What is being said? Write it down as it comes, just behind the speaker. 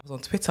on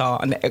Twitter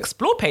on the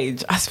Explore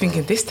page. I was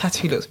thinking, this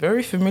tattoo looks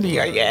very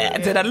familiar. Yeah.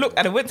 And then I looked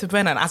and I went to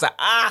Ben and I was like,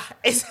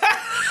 it's...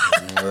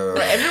 But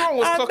everyone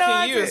was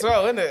clocking you as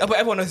well, isn't it? But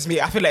everyone knows it's me.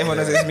 I feel like everyone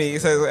knows it's me,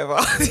 so whatever.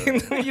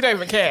 You don't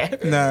even care.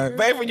 No.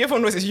 But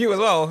everyone knows it's you as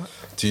well.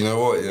 Do you know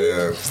what?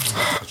 Yeah.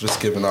 I've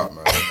just given up,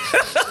 man.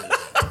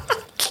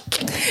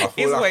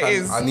 It's what it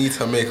is. I need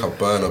to make a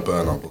burner.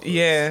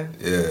 Yeah.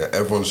 Yeah,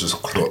 everyone's just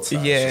clocked.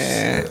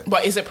 Yeah.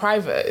 But is it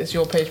private? Is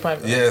your page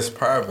private? Yeah, it's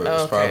private.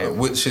 Oh, it's private,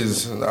 which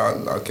is,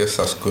 I guess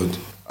that's good.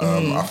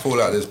 I feel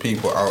like there's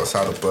people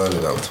outside of Burner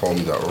that have told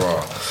me that,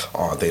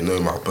 they know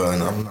my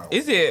Burner. I'm like,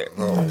 is it?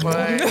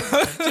 Right.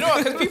 Do you know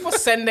what? Because people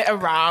send it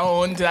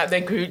around, like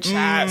their group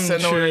chats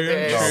and all of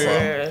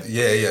this.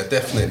 Yeah,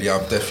 definitely.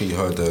 I've definitely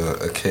heard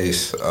a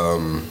case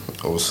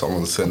of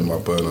someone sending my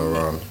Burner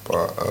around,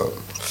 but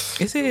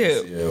is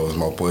it? Yeah, it was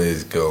my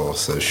boy's girl,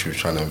 so she was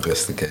trying to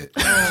investigate.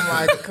 Oh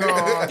my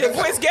god! Your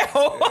boy's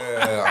girl.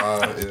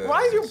 Yeah.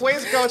 Why is your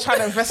boy's girl trying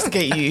to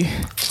investigate you?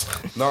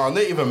 No,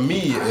 not even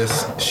me.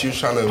 She was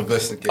trying to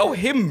investigate. Oh,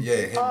 him? Yeah,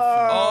 him.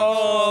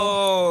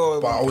 Oh.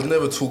 But I would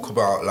never talk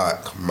about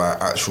like my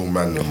actual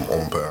man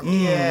on Burn.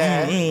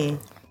 Yeah.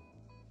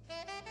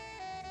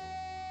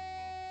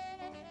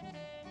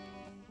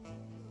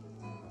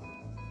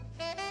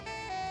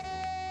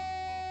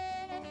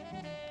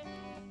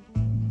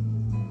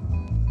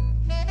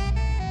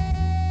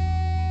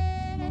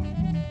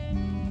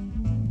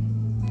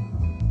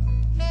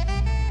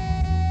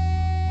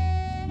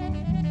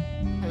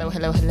 Hello.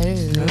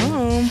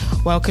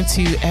 Welcome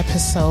to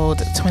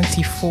episode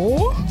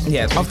 24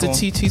 of the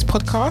Two Twos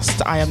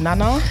podcast. I am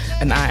Nana.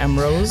 And I am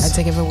Rose. And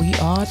together we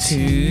are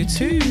Two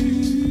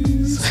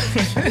Twos.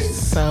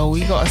 So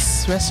we got a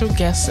special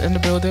guest in the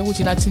building. Would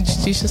you like to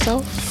introduce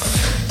yourself?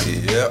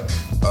 Yep.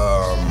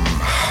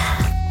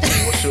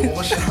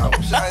 What should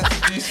I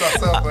introduce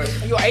myself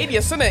with? Your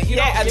alias, isn't it?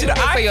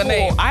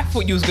 I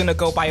thought you was going to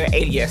go by your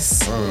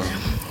alias.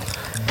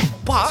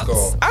 But,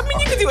 I mean,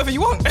 you can do whatever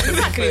you want.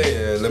 Exactly.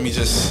 Yeah, let me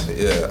just,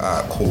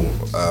 alright, cool.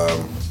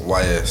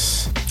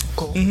 YS.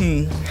 Cool.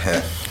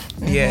 Hef.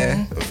 Yeah.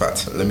 In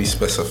fact, let me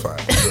specify.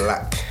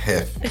 Black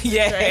Hef.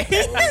 Yeah.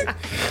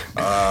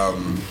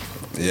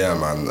 Yeah,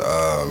 man.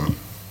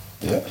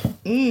 Yeah.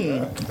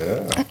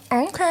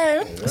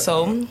 Okay. Yeah.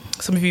 So,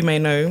 some of you may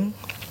know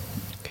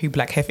who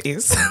Black Hef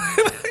is.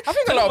 I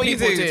think a lot of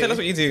people do. Tell us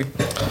what you do.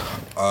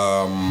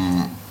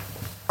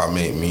 I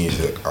make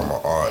music. I'm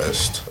an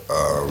artist.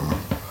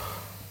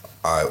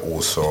 I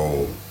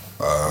also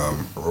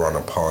run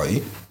a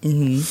party,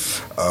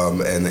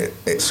 an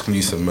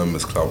exclusive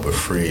members club with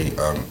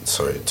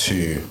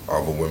two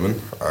other women,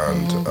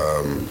 and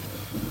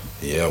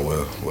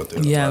we're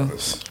doing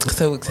this.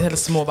 So tell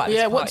us more about this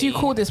party. What do you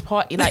call this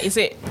party? Like,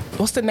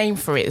 what's the name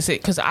for it? Is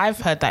it, because I've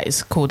heard that it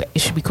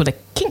should be called a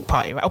kink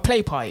party, right? Or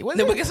play party. But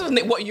guess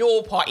what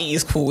your party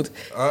is called,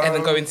 and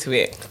then go into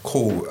it.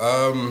 Cool.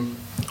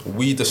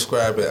 We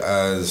describe it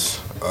as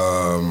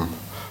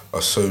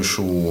a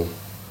social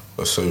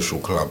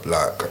club,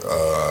 like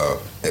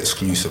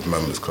exclusive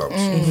members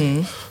clubs.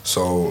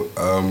 So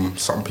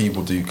some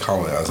people do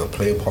count it as a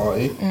play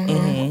party.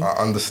 I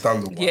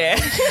understand why. Yeah.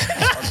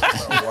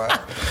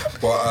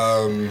 But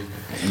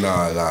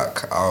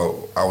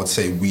I would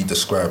say we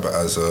describe it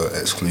as a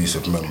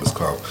exclusive members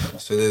club.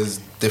 So there's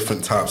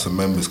different types of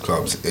members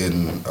clubs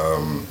in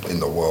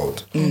the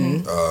world.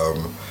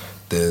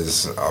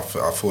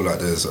 I feel like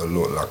there's a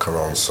lot like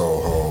around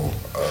Soho,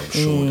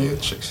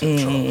 Shoreditch,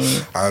 etc.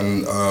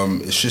 And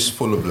it's just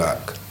full of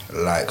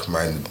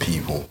like-minded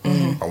people.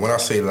 And when I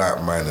say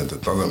like-minded,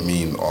 it doesn't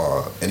mean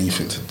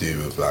anything to do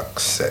with like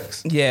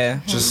sex. Yeah.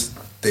 Just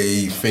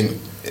they think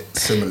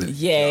similarly.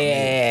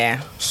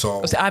 Yeah.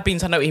 So I've been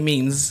to know what he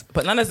means,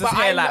 but none of this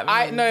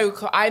I know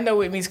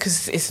what it means,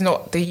 because it's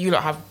not that you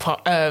lot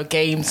have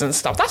games and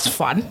stuff. That's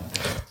fun.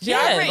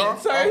 Yeah.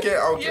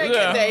 I'll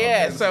get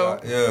there.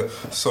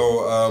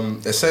 So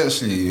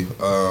essentially,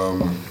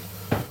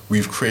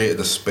 we've created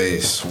a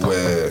space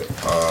where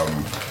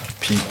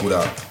people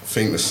that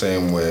think the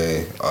same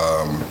way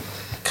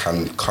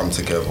can come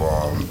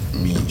together,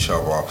 meet each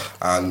other.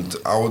 And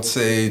I would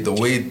say the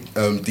way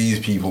these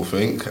people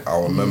think,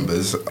 our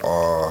members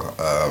are,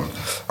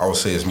 I would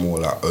say it's more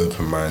like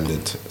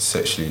open-minded,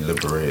 sexually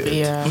liberated.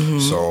 Yeah.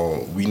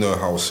 So we know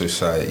how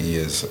society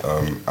is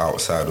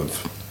outside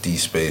of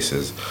these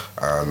spaces,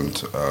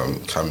 and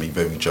can be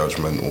very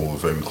judgmental,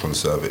 very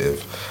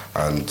conservative.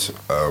 And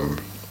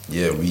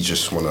we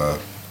just want to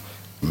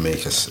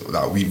make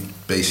we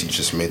basically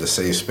just made a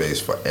safe space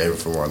for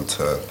everyone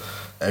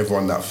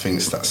that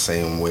thinks that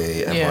same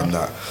way, everyone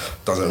that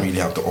doesn't really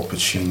have the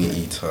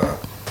opportunity to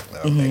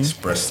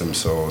express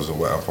themselves or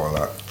whatever,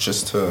 like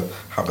just to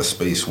have a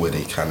space where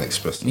they can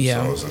express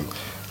themselves and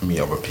meet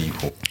other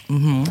people.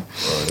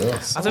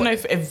 I don't know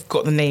if I've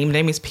got the name. The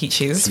name is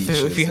Peaches.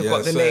 If you have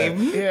got the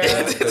name.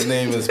 The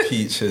name is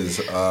Peaches.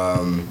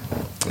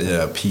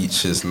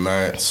 Peaches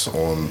Nights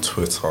on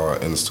Twitter,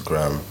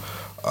 Instagram.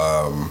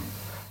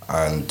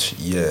 And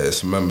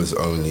it's members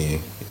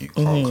only. You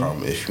can't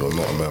come if you're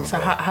not a member. So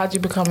how do you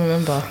become a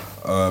member?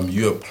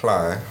 You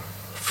apply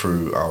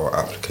through our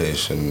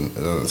application. It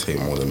doesn't take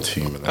more than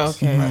 2 minutes.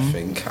 Okay. I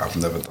think. I've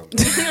never done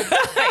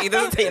that. It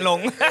doesn't take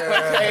long.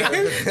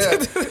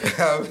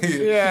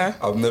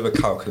 I've never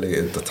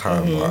calculated the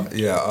time, but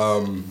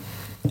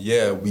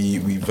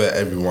we vet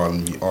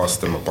everyone. We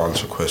ask them a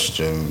bunch of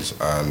questions,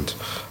 and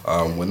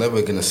we're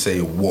never gonna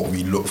say what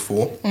we look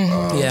for.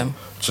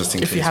 Just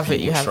in case you have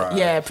it, you have it.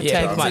 Yeah,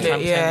 pretend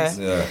it.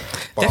 Yeah,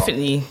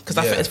 definitely. Because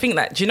I think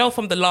that, do you know,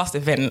 from the last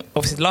event,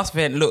 obviously the last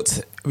event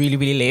looked really,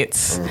 really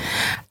lit,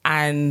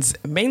 and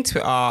main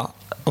Twitter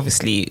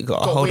obviously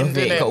got a hold of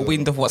it, got a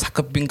wind of what's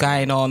been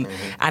going on,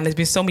 and there's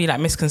been so many like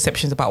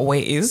misconceptions about what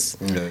it is.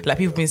 Like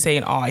people have been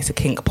saying, oh, it's a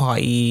kink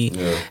party.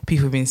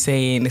 People have been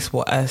saying it's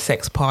a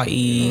sex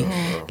party.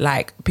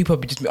 Like people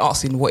have just been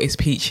asking what is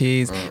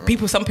Peaches.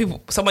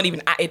 Someone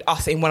even added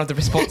us in one of the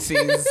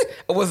responses.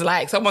 It was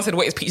like someone said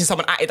what is Peaches,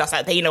 someone added us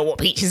like they know what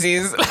Peaches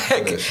is.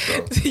 Like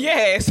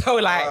so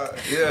like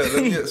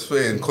let me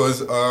explain,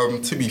 because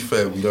to be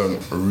fair, we don't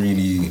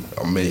really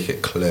make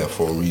it clear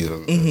for a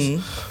reason.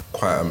 It's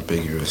quite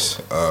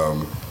ambiguous.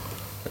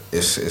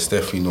 It's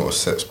definitely not a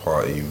sex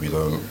party. We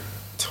don't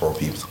tell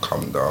people to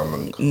come down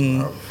and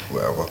come out,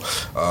 whatever.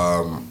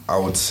 I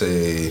would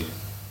say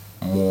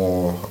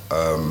more,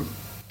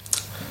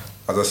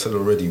 as I said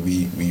already,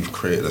 we've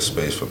created a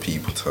space for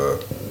people to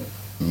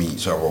meet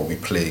each other. We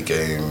play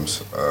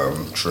games,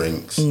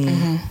 drinks.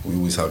 We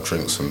always have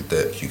drinks on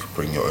deck. You could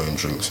bring your own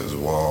drinks as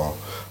well.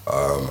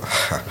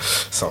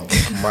 Some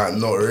people might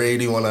not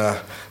really want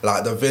to,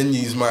 like the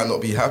venues might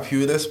not be happy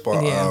with this,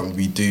 but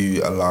we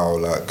do allow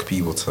like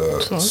people to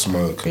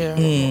smoke.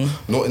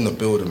 Not in the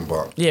building,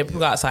 but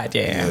people outside.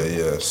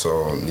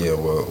 So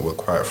we're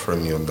quite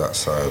friendly on that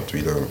side.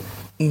 We don't.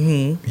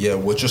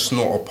 We're just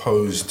not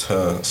opposed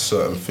to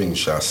certain things,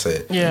 shall I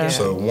say.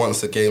 So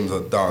once the games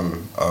are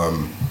done,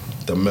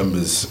 the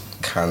members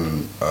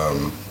can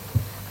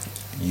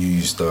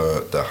use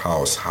the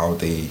house how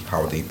they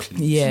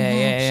please.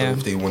 So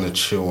if they want to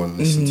chill and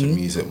listen to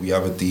music, we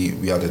had a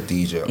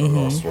DJ at the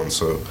last one,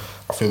 so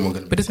I think we're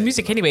gonna. But there's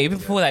music anyway. Even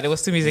before that, there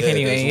was still music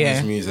anyway.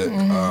 There's music.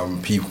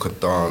 People could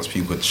dance,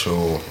 people could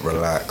chill,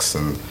 relax,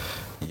 and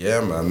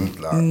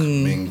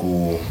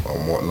mingle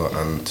and whatnot,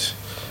 and.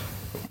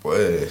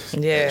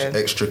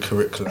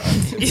 Extracurricular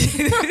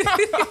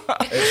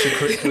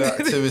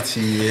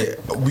activity.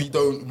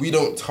 We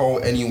don't tell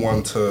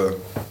anyone to.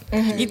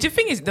 The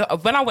thing is,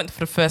 when I went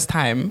for the first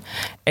time,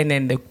 and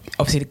then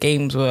obviously the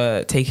games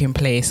were taking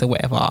place or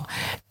whatever,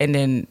 and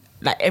then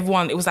like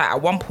everyone, it was like at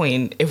one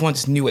point everyone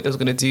just knew what they was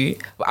gonna do.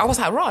 But I was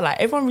like, right, like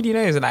everyone really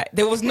knows. Like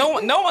there was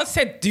no one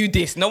said do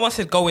this. No one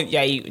said go in.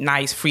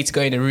 It's free to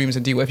go in the rooms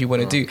and do whatever you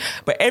want to do.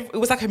 But it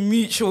was like a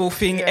mutual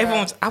thing. I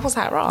was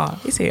like, right,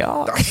 is it?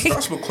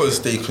 That's because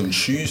they can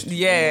choose.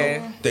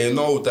 They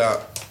know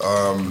that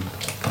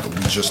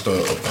we just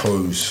don't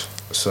oppose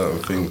certain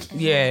things.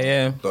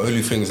 The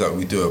only things that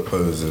we do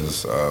oppose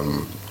is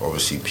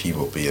obviously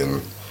people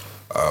being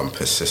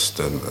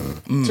persistent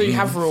and so you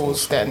have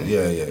rules then.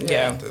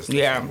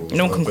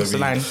 No one can cross the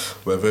line.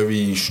 We're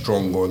very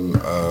strong on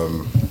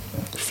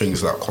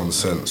things like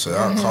consent, so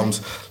that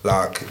comes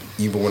like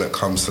even when it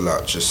comes to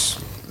like just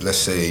let's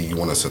say you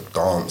want us to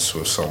dance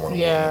with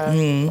someone,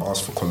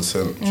 ask for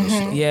consent,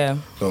 just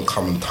don't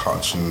come and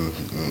touch and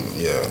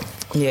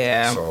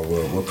so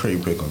we're pretty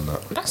big on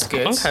that. That's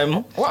good. Okay.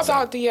 What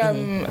about the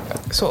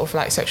sort of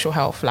like sexual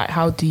health, like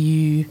how do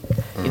you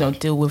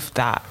deal with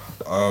that?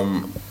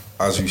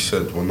 As you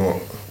said, we're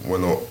not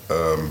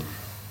a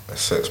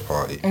sex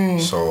party.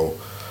 So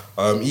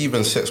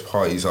even sex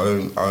parties, I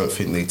don't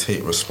think they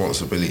take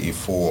responsibility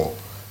for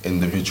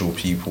individual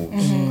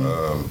people's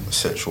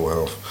sexual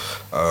health.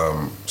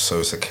 So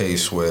it's a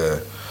case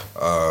where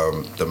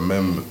the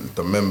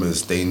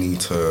members, they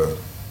need to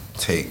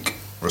take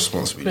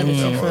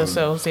responsibility for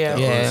themselves.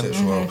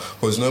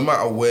 Because no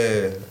matter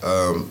where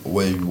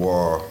you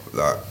are,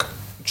 like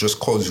just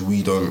because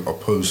we don't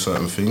oppose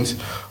certain things.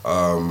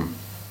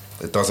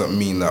 It doesn't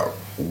mean that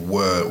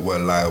we're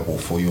liable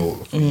for you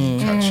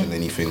catching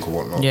anything or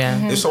whatnot.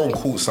 If someone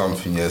caught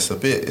something, it's a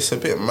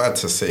bit mad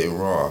to say,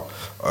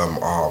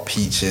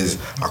 Peaches,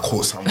 I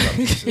caught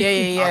something.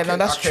 No,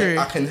 that's true.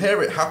 I can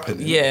hear it happen.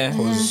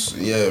 Because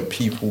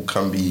people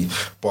can be,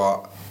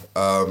 but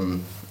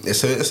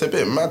it's a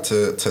bit mad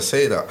to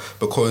say that,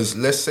 because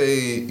let's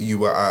say you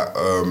were at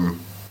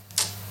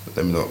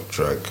let me not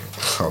drag.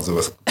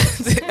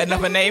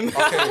 Another name.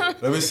 Okay,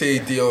 let me say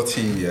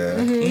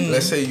DLT.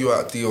 Let's say you're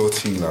at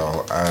DLT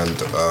now,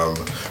 and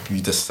you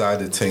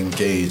decided to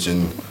engage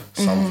in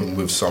something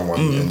with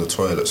someone in the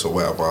toilets or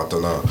whatever, I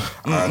don't know.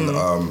 And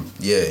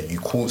you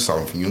caught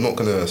something. You're not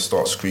gonna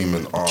start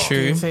screaming.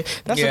 True.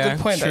 That's a good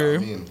point.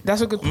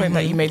 That's a good point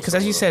that you made, because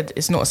as you said,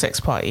 it's not a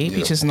sex party.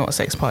 Peaches is not a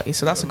sex party,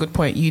 so that's a good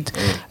point. You'd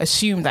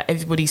assume that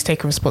everybody's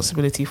taking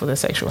responsibility for their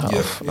sexual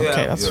health.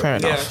 Okay, that's fair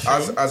enough.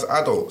 As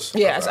adults.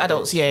 As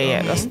adults.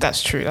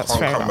 That's true. That's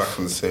fair enough. Come back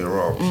and say,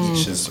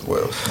 Peaches,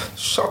 well,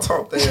 shut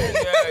up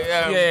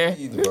there.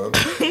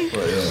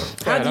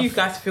 How do you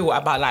guys feel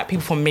about like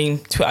people from main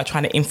Twitter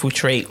trying to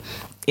infiltrate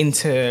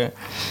into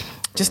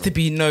just to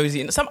be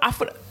nosy. I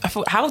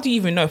thought, how do you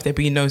even know if they're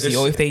being nosy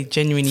or if they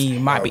genuinely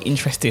might be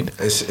interested?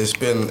 It's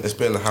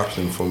been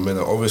happening for a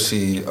minute.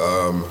 Obviously,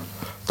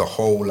 the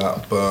whole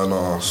like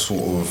burner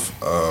sort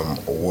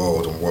of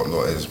world and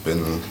whatnot has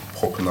been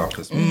popping up.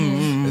 It's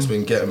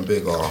been getting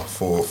bigger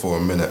for a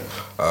minute.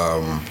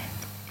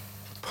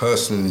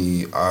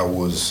 Personally, I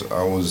was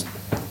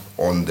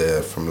on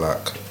there from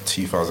like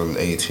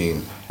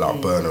 2018,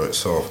 like burner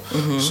itself.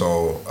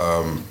 So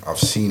I've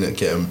seen it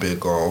getting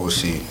bigger.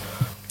 Obviously,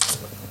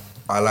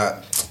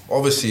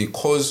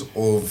 because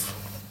of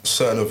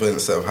certain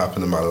events that have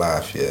happened in my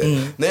life,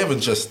 not even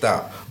just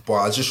that, but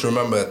I just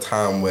remember a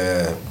time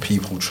where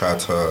people tried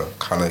to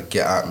kind of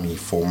get at me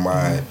for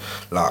my,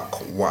 like,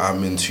 what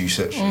I'm into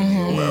sexually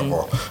or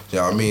whatever. You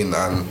know what I mean?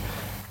 And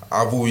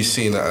I've always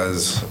seen it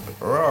as,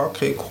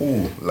 okay,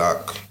 cool.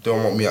 Like, you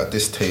don't want me at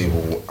this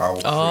table,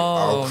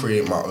 I'll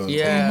create my own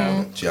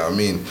table. Do you know what I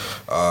mean?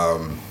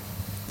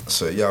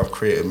 So yeah, I've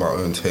created my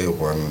own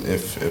table, and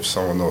if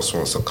someone else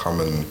wants to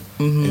come and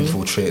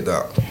infiltrate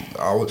that,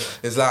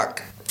 it's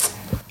like,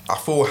 I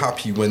feel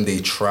happy when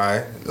they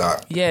try,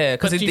 like,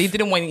 because they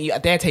didn't want you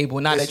at their table.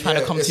 Now they're trying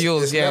to come to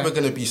yours. It's never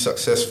going to be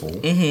successful.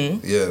 Do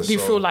you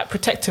feel like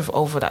protective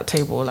over that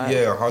table? Like?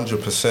 Yeah,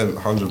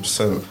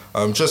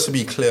 100%. Just to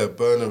be clear,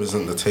 burner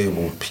isn't the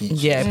table.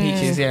 Peaches. Yeah,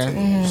 peaches. Yeah.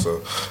 Table.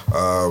 So,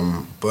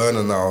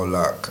 burner now,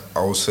 like,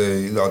 I would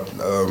say, like,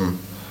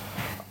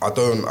 I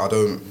don't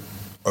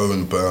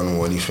own burner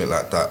or anything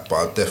like that, but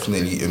I've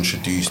definitely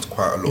introduced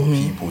quite a lot of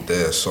people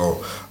there.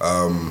 So.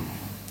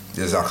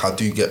 There's like, I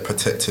do get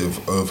protective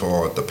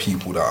over the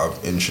people that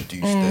I've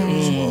introduced there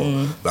as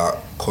well. Like,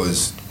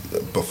 because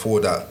before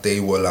that,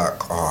 they were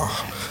like,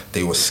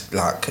 they were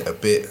like a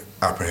bit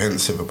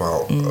apprehensive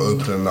about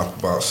opening up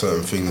about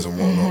certain things and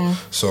whatnot.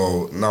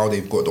 So now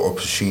they've got the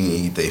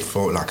opportunity. They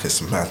felt like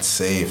it's mad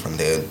safe, and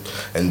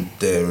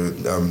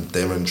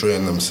they're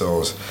enjoying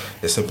themselves.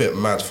 It's a bit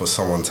mad for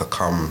someone to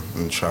come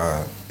and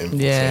try and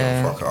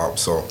fuck it up.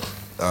 So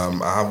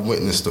I have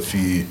witnessed a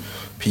few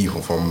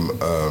people from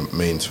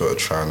main Twitter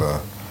trying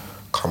to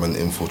come and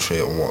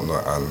infiltrate and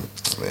whatnot, and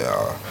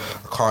I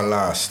can't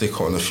lie, I stick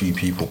it on a few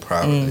people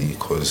privately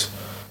because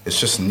it's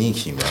just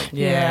sneaky, man.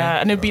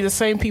 Yeah, and it'd be the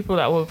same people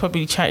that were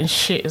probably chatting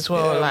shit as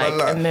well. Like,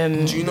 and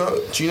then do you know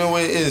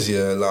what it is?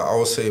 Yeah, like I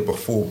would say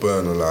before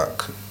burner,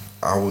 like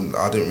I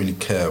didn't really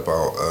care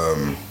about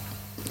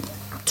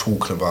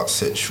talking about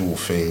sexual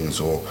things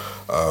or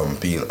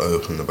being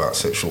open about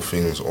sexual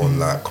things on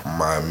like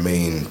my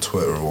main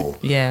Twitter or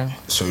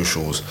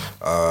socials.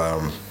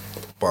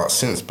 But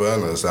since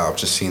burners, I've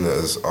just seen it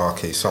as,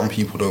 okay, some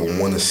people don't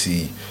want to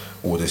see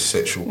all this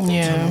sexual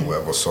content or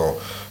whatever, so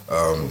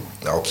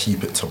I'll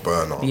keep it to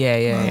burner.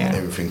 And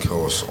everything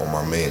else on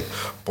my main.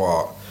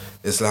 But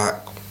it's like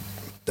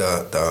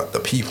the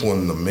people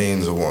in the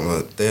mains or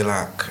whatnot, they're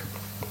like,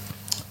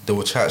 they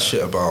will chat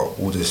shit about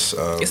all this.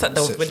 It's like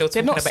when they were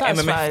talking about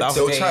MMF.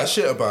 They'll chat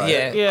shit about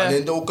it, and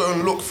then they'll go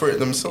and look for it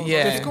themselves.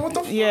 What the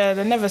fuck?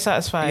 They're never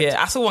satisfied.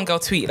 I saw one girl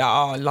tweet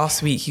that,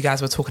 last week you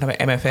guys were talking about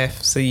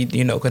MFF, so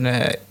you're not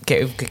gonna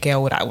get with a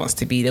girl that wants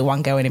to be the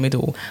one girl in the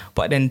middle.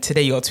 But then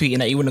today you're tweeting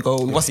that you want to go,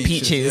 what's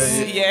peaches?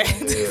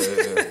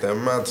 They're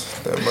mad.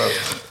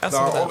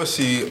 Now,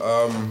 obviously,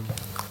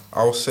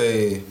 I'll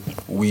say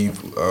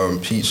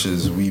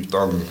peaches, we've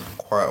done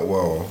quite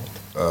well.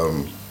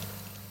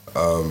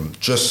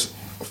 Just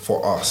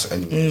for us,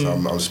 anyways.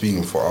 I'm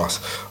speaking for us.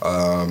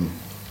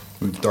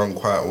 We've done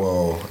quite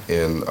well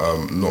in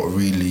not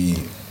really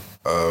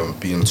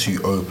being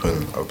too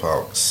open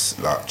about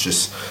like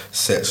just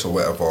sex or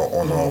whatever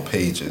on our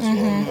pages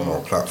or on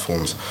our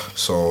platforms.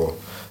 So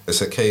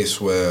it's a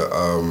case where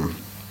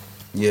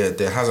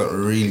there hasn't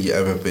really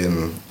ever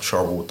been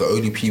trouble. The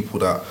only people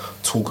that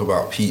talk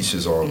about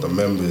peaches are the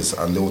members,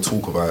 and they'll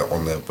talk about it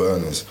on their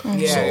burners.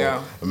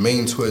 The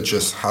main Twitter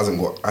just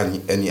hasn't got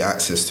any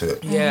access to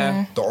it.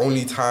 The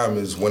only time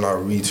is when I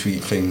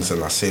retweet things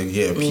and I say,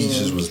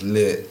 peaches was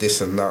lit,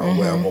 this and that or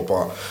whatever.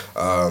 But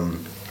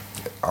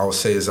I would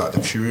say is that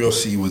the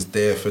curiosity was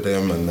there for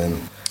them, and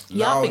then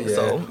now, I think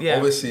so.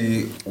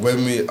 Obviously,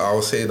 I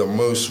would say the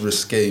most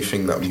risque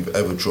thing that we've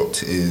ever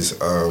dropped is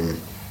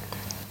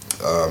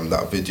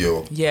that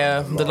video.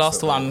 The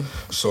last one.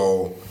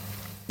 So,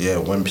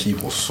 when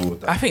people saw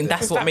that, I think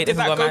that's what made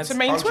everyone go to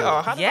main Twitter.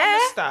 How did I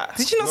miss that?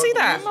 Did you not see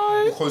that?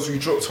 No. Because we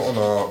dropped it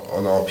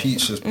on our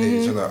Peaches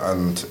page,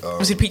 and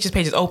was the Peaches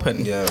page is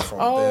open?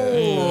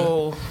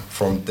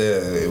 From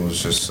there, it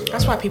was just.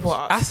 That's why people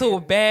are. I saw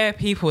bare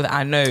people that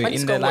I know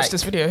in the watch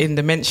this video. in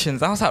the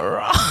mentions. I was like,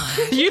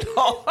 you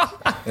know,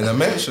 in the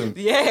mentions.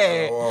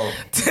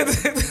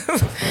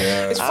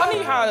 It's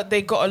funny how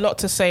they got a lot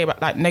to say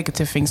about, like,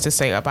 negative things to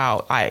say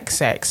about, like,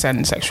 sex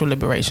and sexual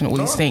liberation, all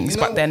these things,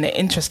 but then they're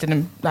interested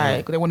in,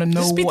 like, they want to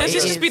know what it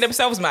is. Just be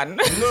themselves, man.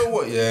 You know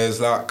what?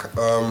 It's like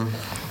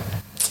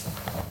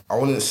I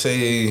wouldn't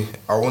say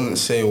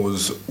it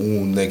was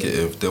all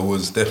negative. There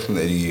was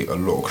definitely a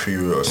lot of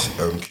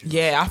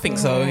curiosity. I think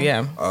so.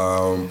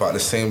 But at the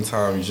same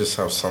time, you just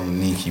have some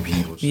sneaky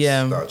people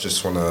that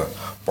just want to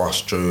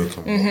bust joke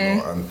and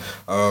whatnot.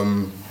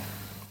 And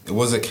it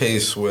was a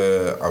case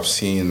where I've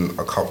seen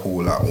a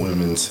couple like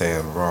women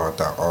saying,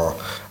 that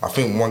I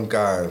think one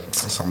guy,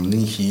 some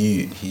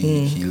Nikki,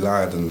 he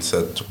lied and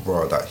said,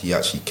 that he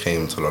actually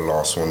came to the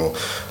last one, or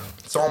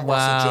someone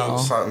must have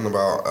joked something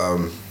about,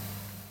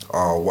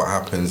 what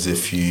happens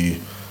if you.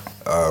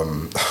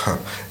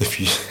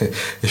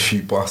 If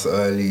you bust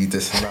early,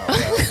 this and that,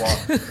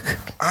 whatever.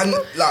 And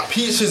like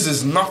Peaches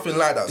is nothing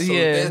like that. So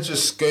they're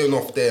just going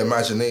off their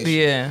imagination.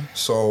 Yeah.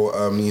 So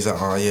he's like,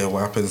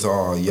 what happens?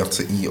 You have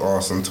to eat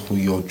ass until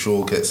your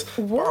jaw gets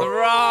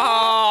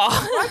raw.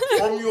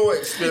 From your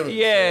experience.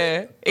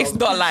 Yeah. It's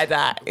not like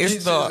that.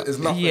 It's not. It's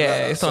nothing like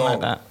that. It's not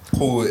like that.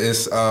 Cool.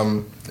 It's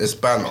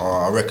banter.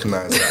 I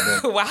recognise that.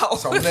 Then wow.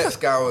 So next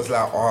guy was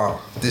like,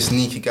 this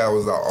sneaky guy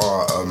was like,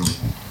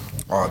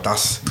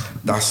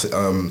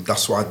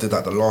 that's what I did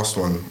at the last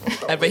one.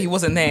 But he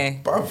wasn't there.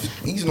 Bruv,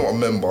 he's not a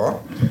member.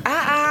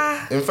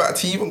 In fact,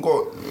 he even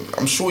got.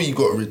 I'm sure he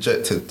got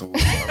rejected.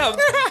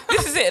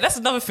 This is it. That's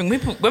another thing.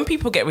 When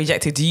people get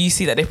rejected, do you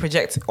see that they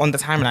project on the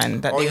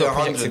timeline that they got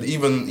projected?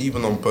 100.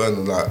 Even on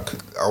Burner, like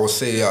I would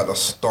say at the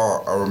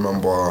start, I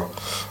remember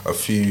a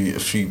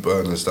few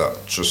burners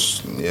that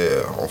just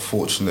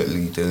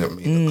unfortunately didn't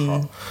make the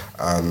cut,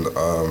 and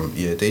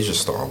they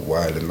just started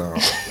wilding out.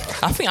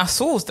 I think I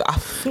saw that. I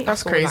think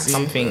that's crazy. Like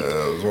something.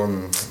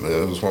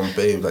 There was one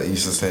babe that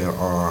used to say,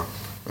 how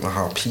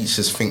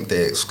Peaches think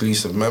they're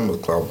exclusive members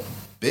club.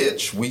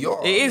 Bitch, we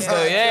are. It is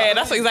though,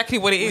 that's exactly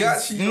what it is. We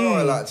actually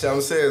are, like, you know what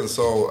I'm saying?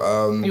 So,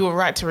 you were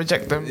right to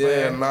reject them.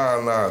 Yeah,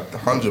 nah,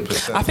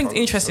 100%. I think it's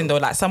interesting though,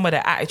 like some of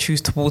their attitudes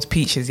towards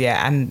Peaches,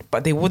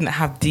 but they wouldn't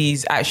have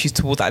these attitudes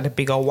towards like the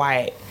bigger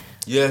white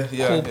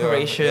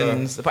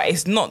corporations, but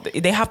it's not.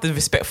 They have the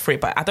respect for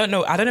it, but I don't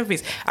know if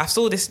it's. I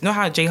saw this. Know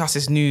how J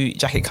Hus's new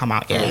jacket come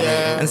out,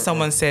 and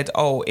someone said,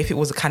 if it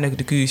was a kind of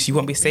the goose, you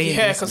won't be saying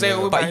this. Because they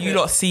all. But you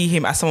lot see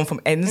him as someone from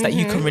Ends that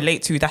you can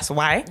relate to. That's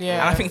why. Yeah.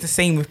 And I think it's the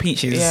same with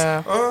Peaches.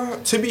 Yeah.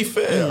 To be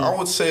fair, I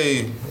would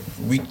say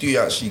we do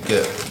actually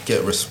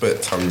get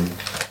respect, and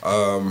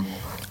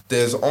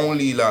there's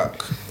only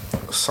like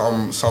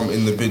some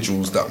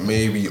individuals that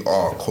maybe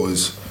are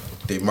because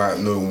they might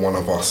know one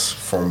of us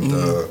from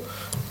the.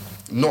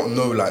 Not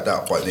know like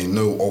that, but they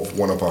know of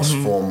one of us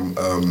from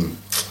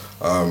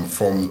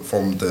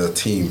the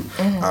team,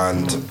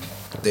 and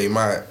they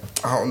might.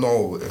 I don't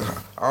know.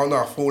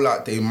 I feel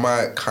like they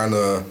might kind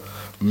of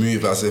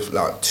move as if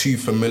like too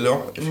familiar.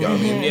 If you know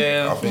what I mean.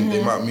 Yeah. I think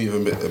they might move a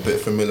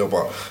bit familiar,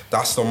 but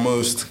that's the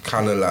most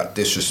kind of like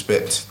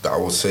disrespect that I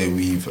would say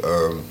we've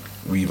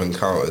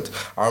encountered.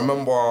 I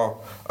remember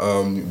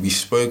we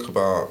spoke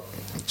about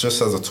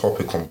just as a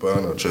topic on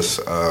Burner, just.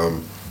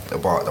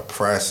 About the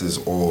prices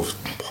of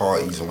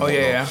parties and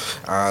whatnot.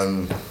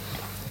 And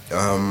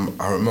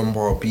I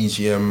remember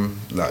BGM,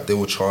 like they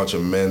were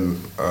charging men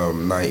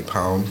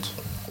 £90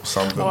 or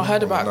something. I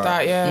heard about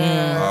that,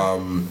 yeah.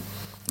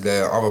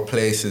 There are other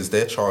places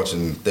they're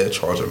charging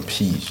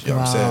peas, you know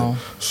what I'm saying?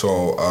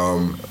 So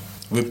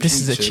this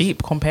is a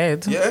cheap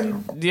compared.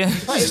 Yeah.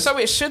 So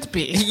it should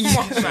be.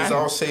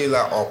 I'll say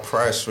like our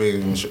price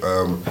range,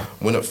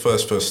 when it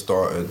first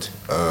started,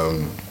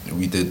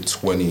 we did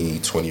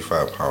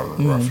 £20-25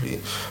 roughly.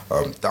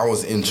 That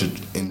was in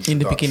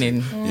the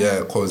beginning. Yeah,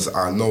 because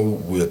I know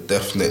we're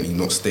definitely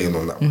not staying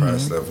on that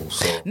price level.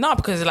 So no,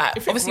 because like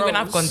obviously when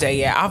I've gone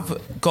there, I've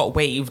got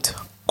waived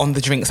on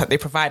the drinks that they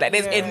provide. Like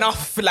there's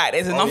enough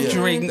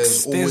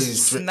drinks,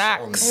 there's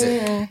snacks.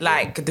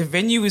 Like the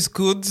venue is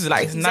good.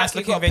 Like it's nice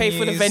looking venues. Pay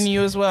for the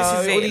venue as well.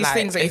 All these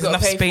things that you got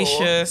to pay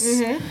spacious.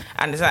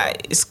 And it's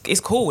like it's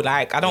cool.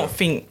 Like I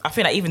feel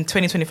like even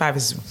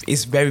 20-25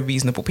 is very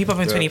reasonable. People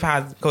having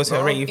 £20 go to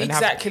a rave and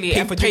have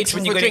pay for drinks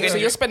when you go to so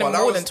you're spending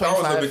more than 25. That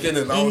was the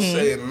beginning. I was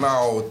saying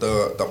now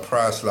the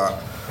price like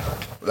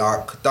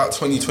that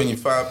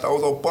 20-25 that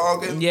was a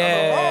bargain. I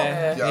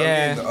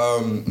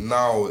mean,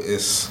 now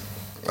it's.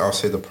 I'll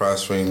say the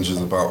price range is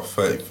about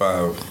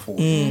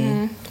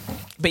 35-40.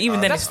 But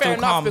even then, that's it's still fair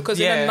enough calm. because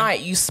in a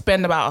night you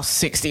spend about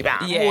 £60.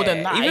 More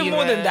than that. Even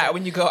more than that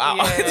when you go out.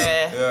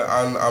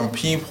 And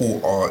people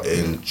are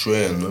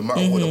enjoying. No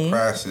matter what the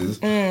price is,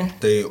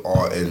 they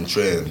are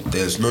enjoying.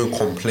 There's no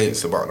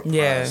complaints about the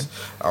price.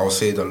 I would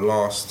say the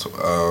last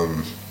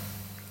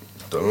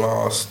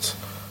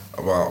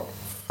about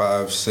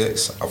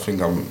 5-6. I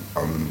think I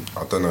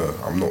don't know.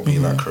 I'm not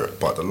being accurate,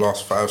 but the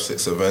last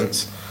 5-6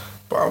 events.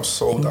 But I'm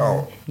sold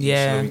out.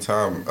 Every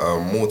time.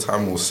 More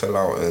time will sell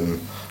out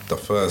in the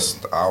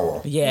first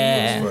hour.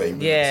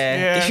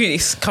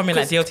 It's coming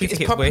like DLT tickets.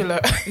 It's popular.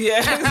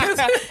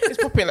 It's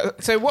popular.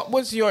 So what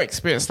was your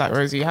experience like,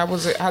 Rosie? How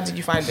was it? How did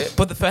you find it?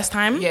 But the first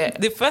time? Yeah.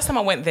 The first time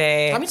I went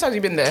there. How many times have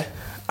you been there?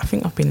 I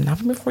think I've been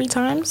 3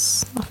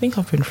 times. I think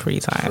I've been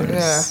 3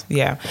 times.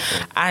 Yeah.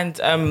 And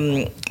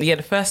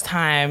the first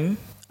time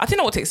I didn't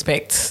know what to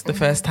expect the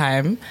first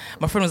time.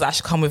 My friend was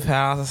actually come with her.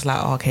 I was just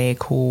like, okay,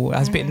 cool. I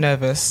was a bit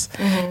nervous.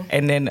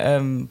 And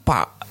then,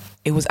 but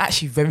it was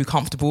actually very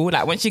comfortable.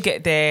 Like once you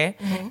get there,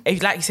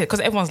 if, like you said, because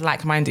everyone's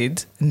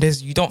like-minded, and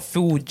you don't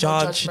feel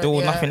judged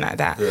or nothing like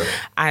that.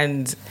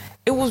 And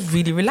it was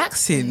really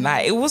relaxing.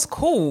 Like, it was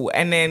cool.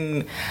 And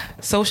then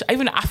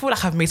even I feel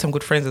like I've made some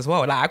good friends as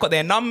well. Like, I got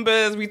their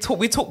numbers. We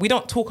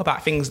don't talk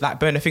about things like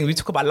burner things. We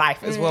talk about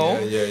life as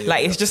well.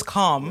 Like, it's just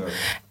calm.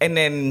 And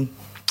then,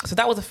 so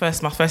that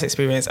was my first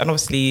experience. And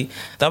obviously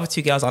the other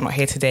two girls are not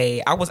here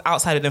today. I was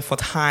outside of them for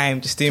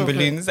time, just doing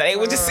balloons. And it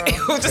was just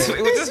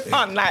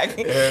fun, like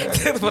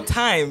for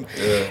time.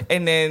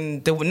 And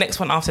then the next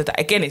one after that,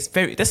 again, I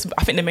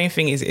think the main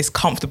thing is it's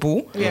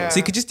comfortable. So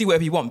you could just do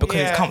whatever you want because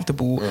it's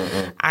comfortable.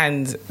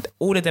 And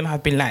all of them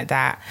have been like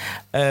that.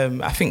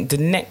 I think the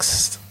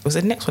next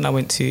one I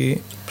went to,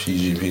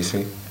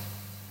 PGPC.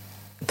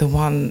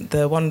 What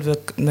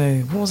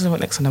was the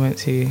next one I went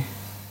to?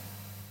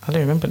 I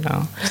don't remember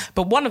now.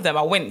 But one of them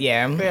I went,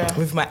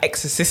 with my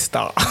ex's sister.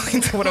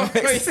 One of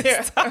my ex's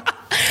sister.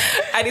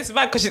 And it's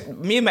bad because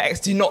me and my ex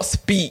do not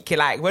speak.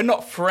 Like, we're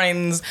not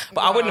friends.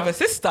 But I went with a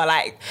sister.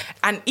 Like,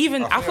 and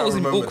even I thought it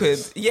was awkward.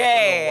 This.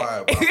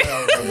 I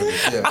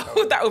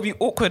thought that would be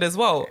awkward as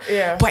well.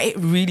 Yeah. But it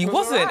really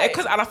wasn't. Right.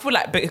 And I feel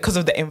like because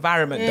of the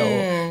environment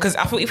though. Because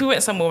I thought if we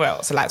went somewhere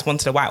else, like one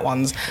to the white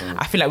ones,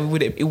 I feel like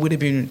it would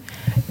have been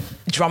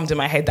drummed in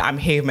my head that I'm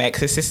here with my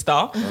ex's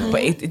sister,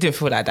 but it didn't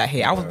feel like that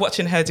here. I was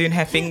watching her doing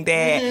her thing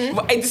there.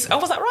 But I was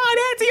like,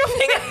 right there, do your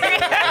thing.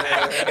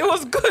 It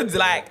was good,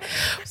 like,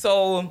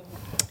 so.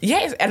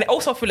 Yeah, and it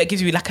also I feel like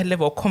gives you like a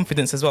level of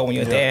confidence as well when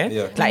you're there.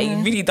 Yeah. Like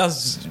it really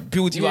does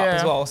build you up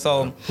as well.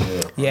 So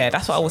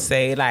that's what I would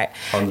say. Like,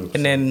 100%.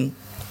 And then.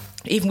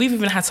 We've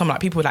even had some like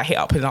people like hit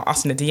up and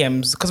us in the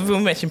DMs because we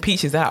mentioned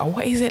Peaches. They're like, oh,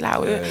 what is it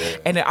like?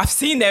 And then I've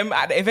seen them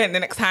at the event the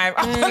next time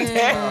I'm on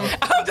there.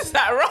 I'm just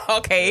like, right,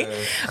 okay.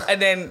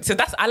 And then so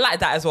I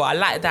like that as well. I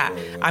like that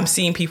I'm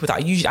seeing people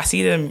that usually I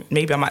see them.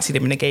 Maybe I might see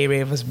them in a gay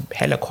rave as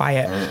hella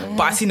quiet,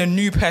 but I've seen a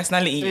new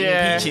personality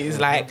in Peaches.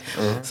 Like,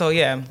 so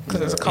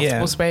because it's a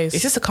comfortable space.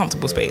 It's just a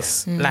comfortable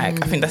space.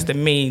 Like I think that's the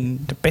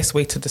best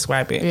way to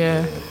describe it.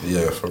 Yeah,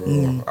 for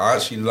real. I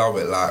actually love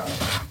it. Like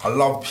I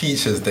love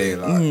Peaches Day.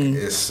 Like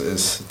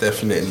it's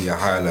definitely a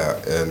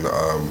highlight in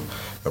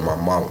my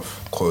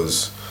month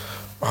because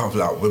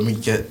like when we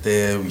get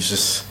there, we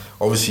just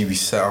obviously we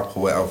set up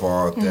or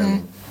whatever.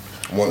 Then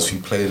once we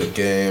play the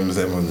games,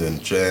 everyone's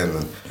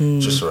enjoying and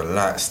just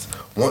relaxed.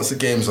 Once the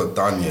games are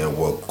done,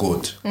 we're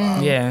good.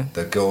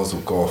 The girls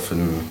will go off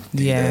and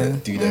do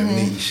their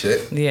neat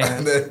shit.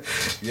 And then,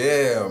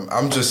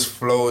 I'm just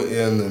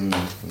floating and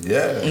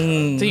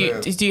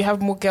Do you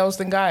have more girls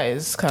than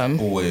guys come?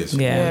 Always.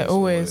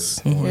 Always.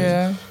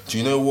 Yeah. Do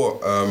you know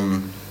what?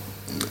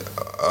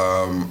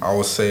 I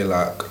would say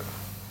like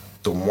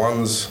the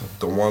ones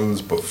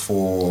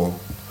before.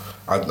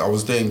 I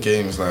was doing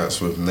games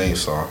nights with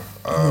Nasa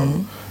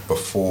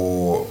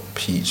before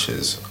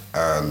Peaches,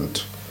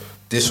 and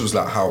this was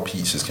like how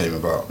Peaches came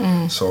about.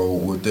 So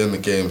we're doing the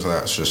games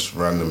nights just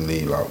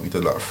randomly, like we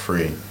did like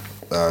 3,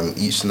 and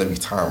each and every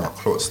time I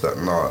clocked that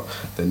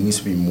there needs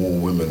to be more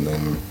women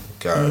than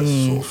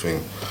guys sort of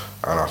thing.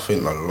 And I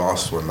think the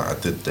last one that I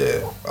did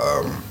there,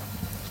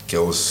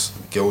 girls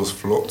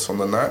flocked on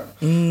the night.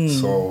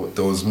 So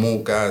there was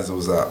more guys. There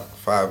was like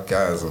 5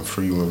 guys and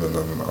 3 women,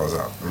 and I was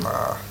like,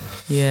 nah.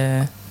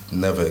 Yeah.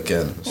 Never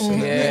again. So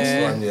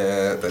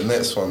the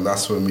next one,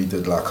 that's when we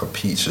did like a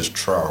Peaches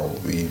trial.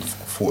 We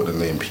thought the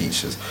name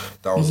Peaches.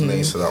 That was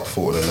Nasa that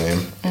thought the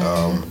name.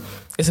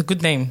 It's a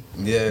good name.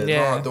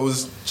 There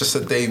was just a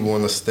day we were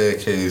on the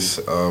staircase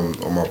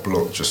on my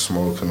block, just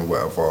smoking or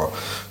whatever,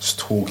 just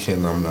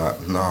talking. I'm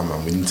like, nah,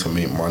 man, we need to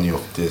make money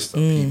off this.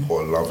 People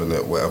are loving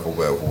it,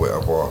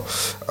 whatever.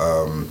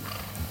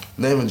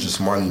 Not even just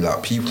money,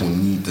 like people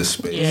need this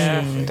space.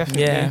 Yeah,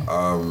 definitely.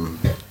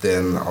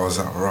 Then I was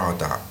like,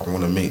 I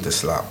want to make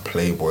this like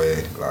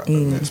Playboy, like the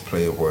next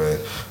Playboy,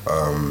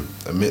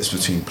 a mix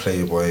between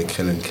Playboy,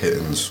 Killing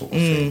Kittens sort of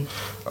thing.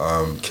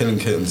 Killing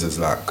Kittens is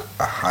like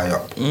a high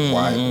up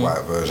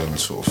white version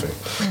sort of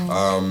thing.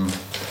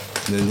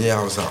 Then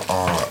I was like,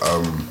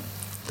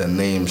 the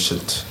name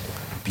should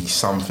be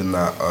something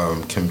that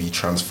can be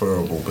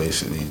transferable,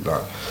 basically,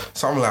 like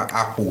something like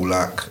Apple.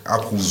 Like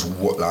Apple's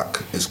what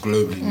like is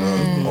globally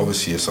known.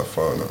 Obviously, it's a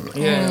phone.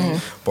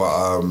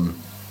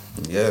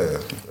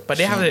 But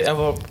they have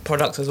other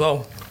products as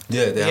well.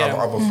 Yeah, they have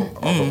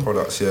other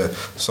products. Yeah,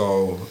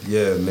 so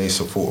they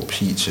support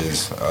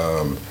Peaches,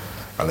 and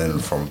then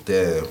from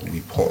there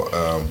we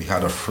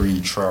had a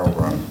free trial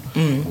run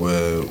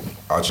where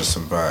I just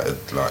invited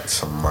like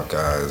some of my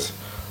guys.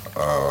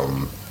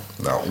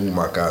 Now all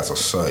my guys are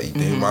 30.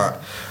 They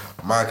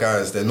my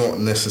guys, they're not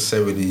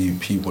necessarily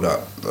people that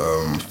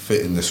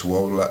fit in this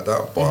world like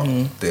that, but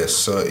they're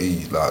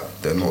 30. Like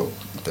they're not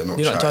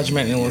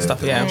judgmental and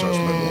stuff. Not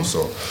judgmental.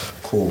 So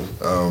cool.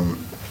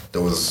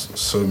 There was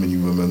so many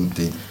women.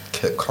 They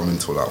kept coming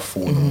till like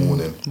 4 in the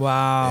morning.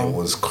 Wow, it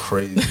was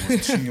crazy. It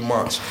was too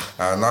much,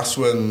 and that's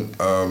when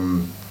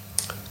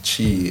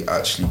Chi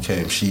actually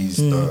came. She's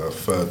the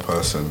 3rd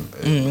person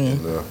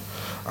in the.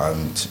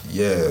 And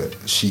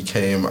she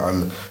came,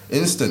 and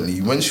instantly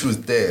when she was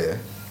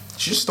there,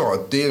 she just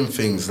started doing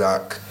things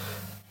like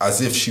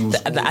as if she was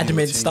the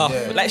admin stuff.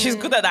 Yeah. Like she's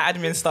good at the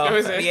admin stuff.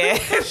 Yeah,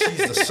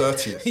 she's the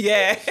certiest.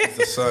 Yeah, she's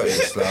the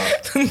certiest.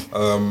 Like,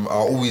 I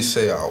always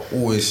say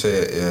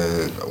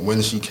it.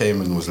 When she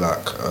came in, was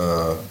like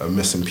a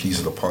missing piece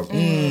of the puzzle,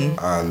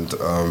 and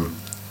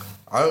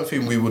I don't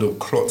think we would have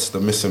clocked the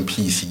missing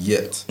piece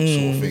yet, sort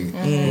of thing.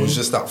 It was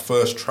just that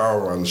first trial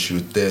run. She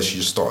was there. She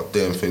just started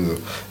doing things.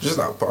 Just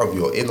like, bro,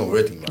 you're in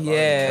already, man.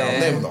 Yeah. I'm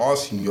not even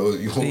asking you.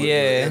 You're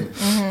in.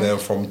 Then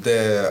from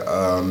there,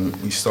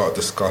 we started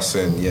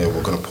discussing. Yeah,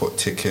 we're gonna put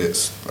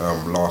tickets,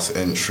 last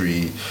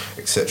entry,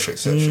 etc.,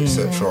 etc.,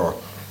 etc.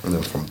 And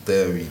then from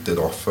there, we did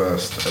our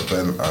first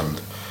event,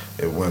 and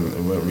it went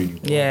really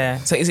well. Yeah.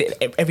 So is it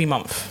every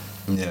month?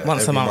 Yeah,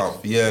 once a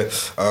month. Yeah,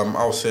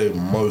 I'll say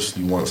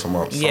mostly once a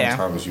month.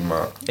 Sometimes you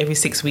might every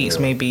 6 weeks,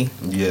 maybe.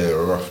 Yeah,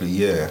 roughly.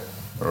 Yeah,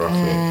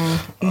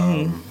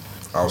 roughly.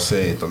 I'll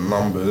say the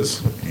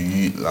numbers.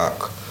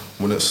 Like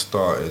when it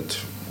started,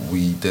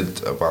 we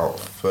did about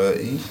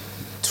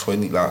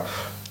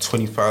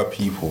 25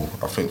 people,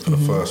 I think, for the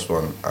first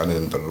one, and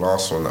then the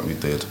last one that we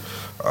did.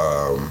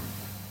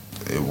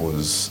 It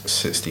was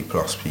 60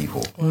 plus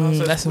people.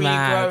 So that's really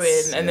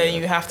growing, and then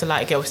you have to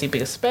like get obviously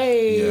bigger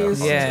space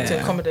to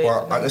accommodate.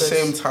 But at the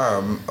same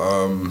time,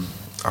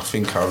 I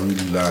think I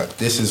really like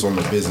this is on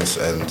the business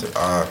end.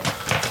 I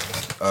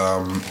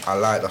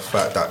like the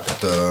fact that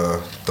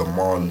the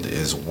demand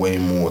is way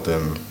more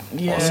than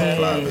our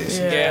supply,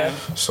 basically. Yeah.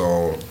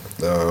 So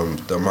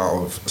the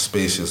amount of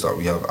spaces that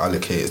we have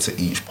allocated to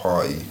each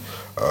party.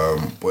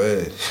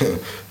 Where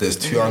there's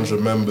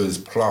 200 members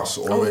plus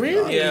already.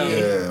 Oh, really?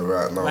 Yeah,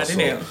 right now.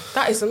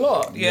 That is a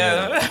lot.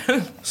 Yeah.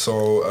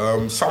 So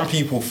some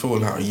people feel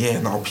like,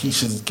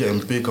 Peaches is getting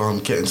bigger, I'm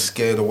getting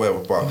scared or whatever,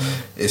 but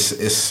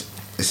it's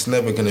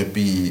never going to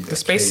be the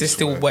space is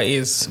still what it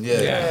is.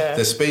 Yeah,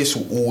 the space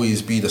will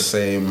always be the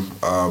same.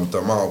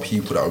 The amount of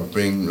people that would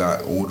bring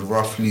would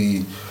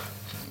roughly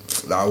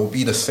will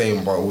be the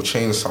same, but it will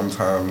change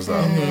sometimes.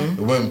 It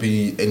won't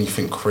be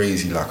anything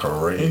crazy like a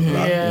rave,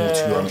 all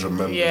 200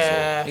 members.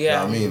 Yeah, you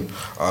know what I mean?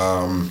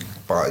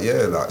 But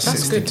yeah, like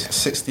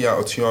 60 out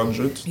of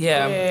 200.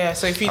 Yeah.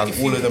 So if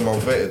all of them are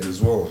vetted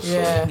as well.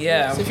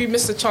 So if you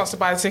miss the chance to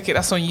buy a ticket,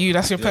 that's on you.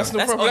 That's your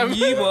personal problem.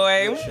 That's on you,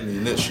 boy.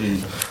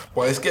 Literally.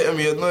 But it's getting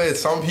me annoyed.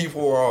 Some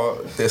people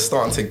they're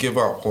starting to give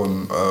up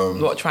on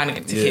trying to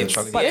get tickets.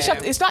 But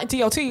it's like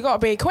DLT. You gotta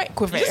be quick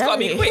with it. You just gotta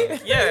be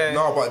quick. Yeah.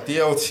 No, but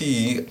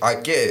DLT, I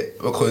get it,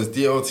 because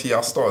DLT,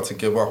 I started to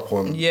give up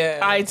on.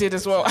 Yeah, I did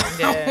as well.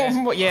 Yeah.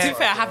 To be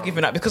fair, I have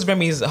given up because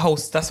Remy is a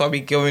host. That's why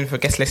we go in for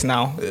guest list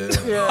now.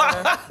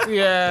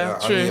 Yeah,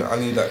 true. I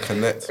need that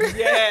connect.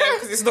 Yeah,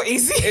 because it's not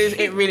easy.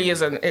 It really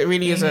isn't. It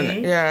really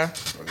isn't. Yeah.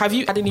 Have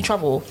you had any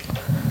trouble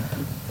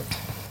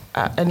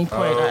at any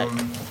point?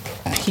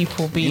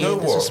 People being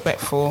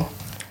disrespectful?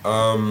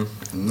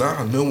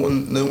 Nah, no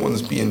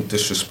one's being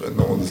disrespectful.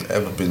 No one's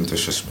ever been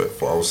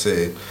disrespectful. I would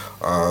say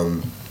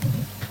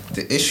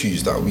the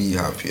issues that we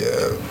have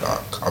here,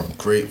 I'm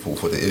grateful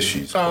for the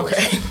issues. Oh,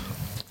 okay.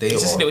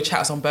 It's just little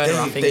chats on Burner,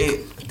 I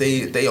think.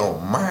 They are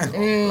mine.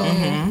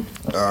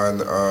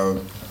 And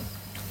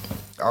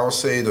I would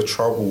say the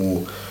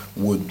trouble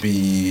would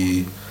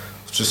be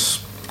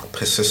just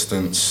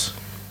persistence,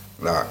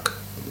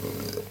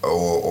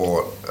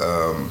 or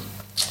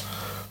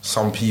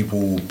some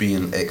people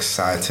being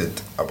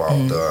excited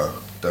about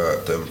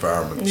the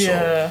environment.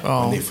 Yeah. So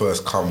when they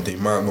first come, they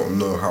might not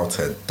know how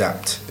to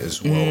adapt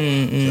as well. Do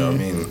you know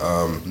what I mean?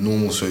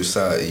 Normal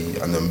society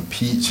and then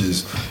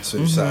Peaches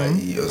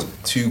society are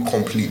two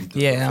completely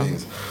different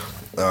things.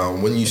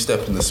 When you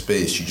step in the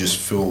space, you just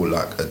feel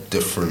like a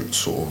different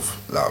sort of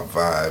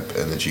vibe,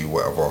 energy,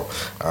 whatever.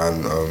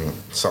 And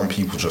some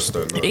people just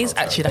don't know. It is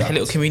actually like a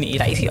little community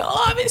that you see.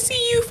 I haven't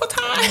seen you for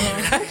time.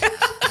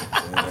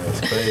 It's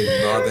crazy.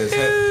 No,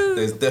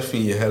 there's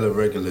definitely hella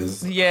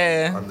regulars.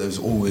 Yeah. And there's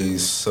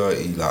always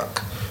 30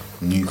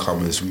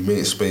 newcomers. We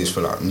make space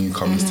for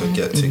newcomers to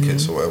get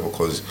tickets or whatever,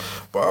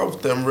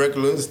 but them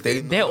regulars,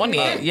 they're on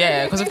it.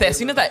 Yeah, because as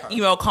soon as that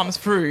email comes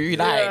through,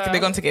 they're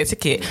going to get a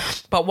ticket.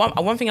 But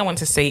one thing I want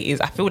to say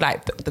is I feel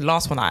like the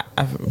last one I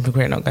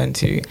regret not going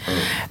to,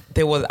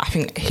 there was, I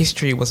think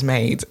history was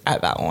made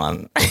at that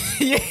one. And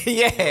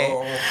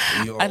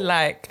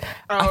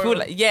I feel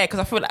like, because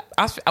I feel like,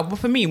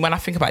 for me, when I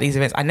think about these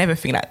events, I never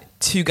think that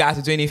two guys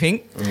would do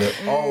anything.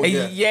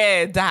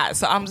 That.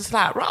 So I'm just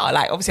like,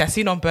 right, obviously I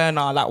seen on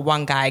Burner,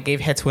 one guy gave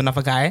head to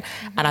another guy,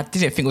 and I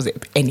didn't think it was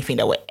anything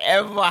that would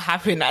ever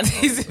happen at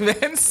these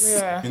events.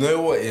 Yeah. You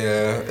know what?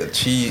 Yeah,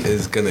 Chi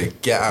is gonna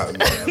get out of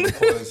me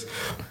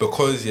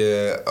because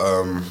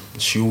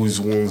she always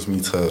warns me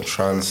to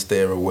try and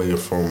steer away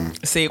from.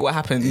 See what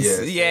happens.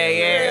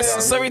 Yeah.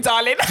 Sorry,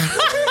 darling.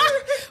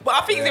 But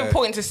I think it's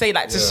important to say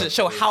to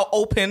show how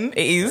open it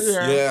is.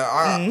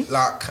 I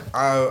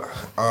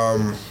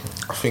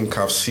think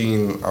I've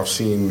seen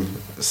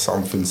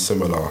something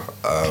similar.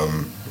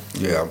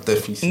 I've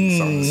definitely seen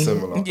something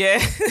similar.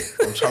 Yeah.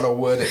 I'm trying to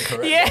word it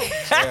correctly.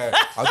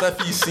 I've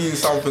definitely seen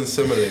something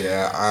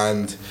similar,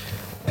 and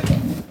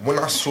when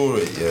I saw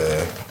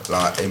it,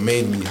 like it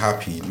made me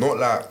happy. Not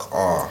like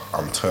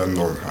I'm turned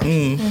on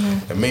happy.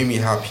 It made me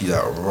happy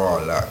that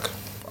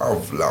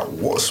like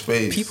what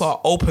space? People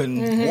are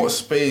open. What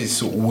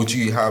space would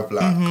you have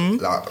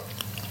like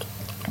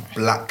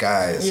black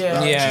guys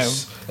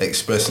just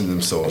expressing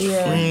themselves freely?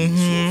 Sort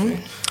of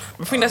thing.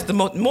 I think that's the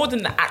more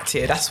than the act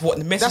here. That's what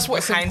the message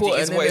behind it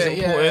is. What is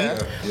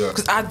important.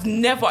 Because I've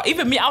never,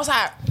 even me, I was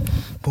like,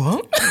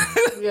 what?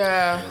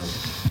 Yeah.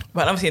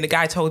 But obviously, the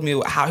guy told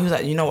me how he was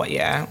like, you know what?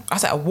 Yeah, I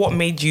was like, what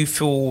made you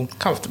feel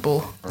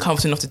comfortable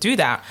enough to do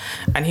that?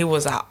 And he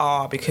was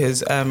like,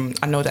 because I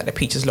know that the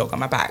Peaches lot got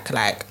my back.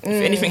 Like, if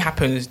anything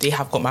happens, they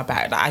have got my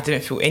back. Like, I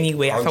didn't feel any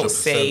way. I felt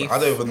safe. I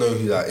don't even know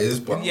who that is,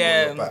 but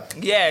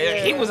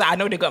he was like, I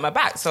know they got my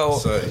back,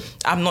 so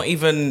I'm not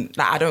even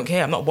like, I don't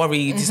care. I'm not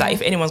worried. It's like,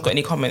 if anyone's got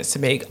any comments to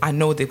make, I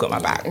know they've got my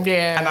back.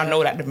 Yeah, and I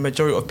know that the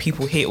majority of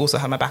people here also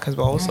have my back as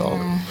well. So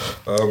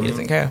he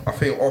doesn't care. I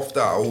think off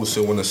that, I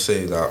also want to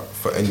say that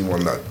for anyone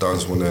that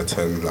does want to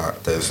attend,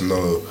 like, there's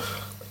no,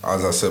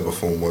 as I said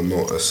before, we're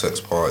not a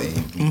sex party.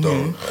 We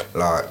don't,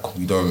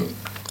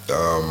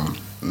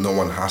 no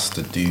one has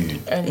to do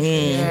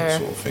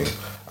sort of thing.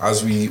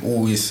 As we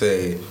always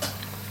say,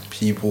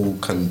 people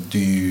can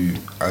do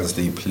as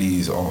they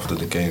please after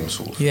the game,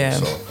 sort of thing.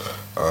 So,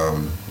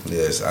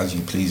 it's as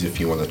you please. If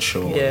you want to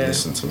chill and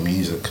listen to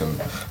music and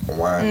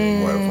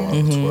wine, whatever,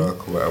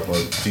 twerk, whatever,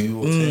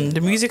 do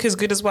the music is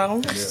good as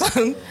well.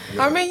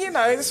 I mean,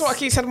 this is what I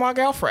keep telling my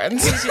girlfriend.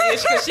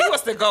 She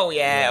wants to go,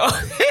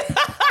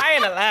 I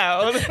ain't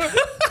allowed.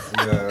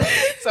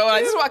 So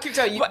this is what I keep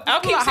telling you. But I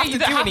keep saying you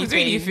don't have to do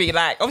anything.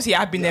 Like, obviously,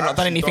 I've been there, not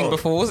done anything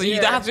before, so you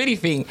don't have to do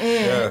anything.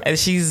 And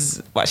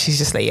she's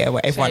just like,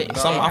 everyone.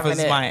 Some others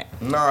might.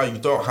 Nah, you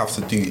don't have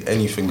to do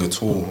anything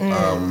at all.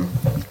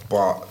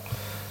 But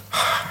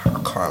I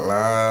can't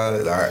lie,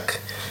 like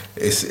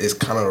it's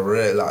kind of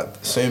rare. Like,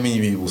 so many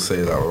people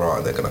say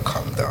that they're gonna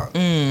come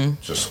down,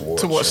 just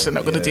watch. To watch, they're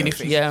not gonna do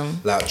anything.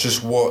 Like,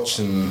 just watch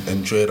and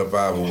enjoy the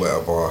vibe or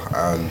whatever.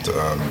 And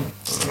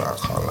I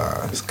can't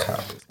lie, it's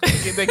cap.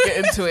 They get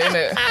into it,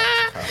 innit?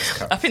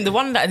 I think the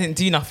one that I didn't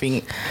do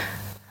nothing.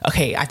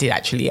 Okay, I did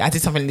actually. I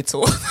did something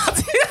little.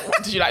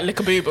 Did you like lick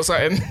a boob or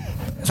something?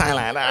 Something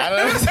like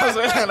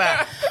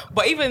that.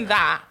 But even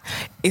that,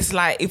 it's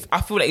like, if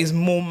I feel like it's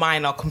more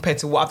minor compared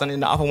to what I've done in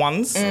the other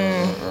ones.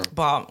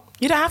 But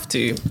you don't have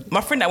to.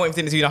 My friend that went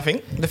didn't do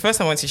nothing. The first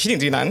time I went to, she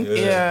didn't do nothing.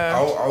 I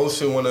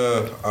also want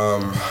to,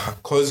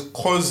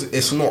 cause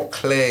it's not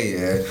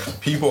clear.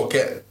 People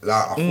get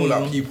like, I feel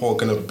like people are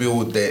gonna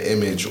build their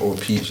image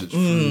of Peaches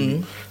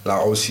through, like,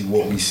 obviously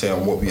what we say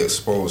and what we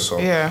expose. So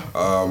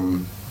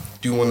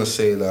do you want to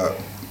say that,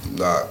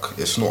 like,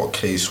 it's not a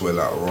case where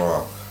like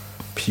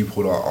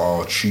people that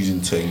are choosing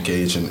to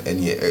engage in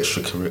any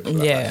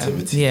extracurricular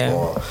activity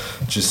or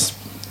just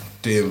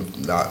doing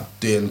their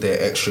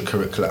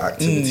extracurricular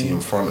activity in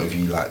front of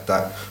you like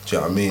that? Do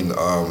you know what I mean?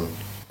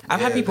 I've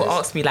had people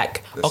ask me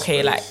like,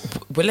 okay, like,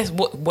 well,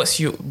 what's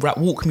your,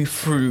 walk me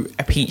through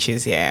a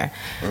Peaches, and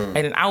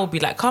then I would be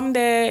like, come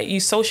there, you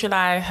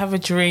socialise, have a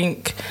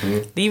drink.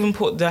 They even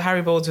put the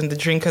Haribos in the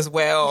drink as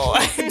well.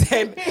 And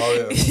then,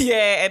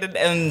 and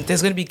then,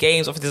 there's going to be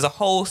games. There's a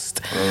host,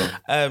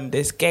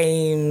 there's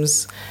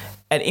games.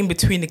 And in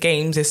between the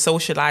games, there's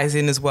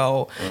socialising as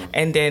well.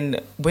 And then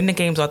when the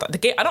games are done,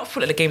 I don't feel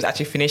like the game's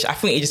actually finished. I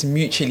think it just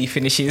mutually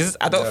finishes.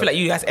 I don't feel like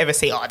you guys ever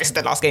say, this is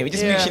the last game. It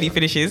just mutually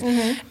finishes.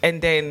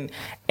 And then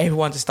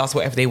everyone just does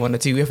whatever they want to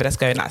do, whether that's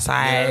going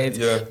outside,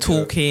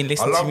 talking,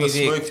 listening to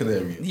music. I love the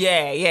smoking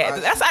area.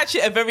 That's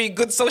actually a very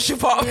good social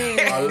part.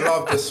 I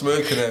love the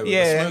smoking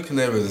area. The smoking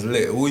area is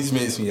lit. It always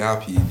makes me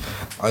happy.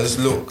 I just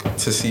look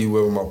to see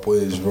whether my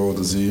boys roll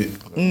the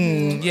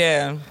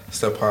zoot.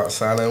 Step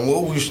outside and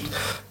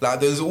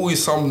there's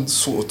always some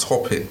sort of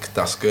topic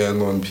that's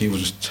going on. People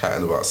just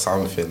chatting about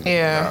something.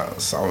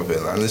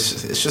 Something, and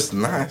it's just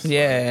nice.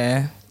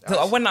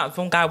 So when that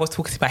one guy was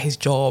talking about his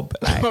job,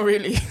 like, oh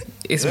really?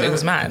 It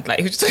was mad. Like,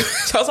 he was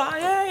just, I was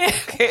like,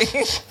 okay.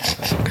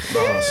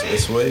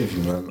 It's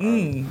wavy, man.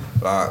 And,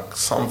 like,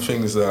 some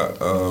things that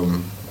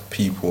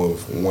people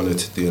have wanted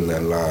to do in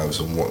their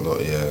lives and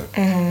whatnot.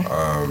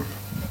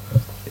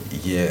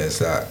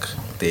 It's like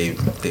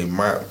they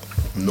might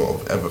not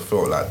have ever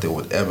felt like they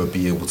would ever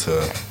be able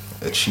to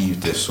achieve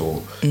this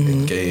or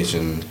engage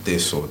in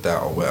this or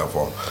that or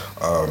whatever.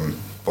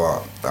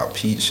 But at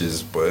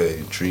Peaches,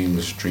 boy,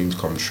 dreams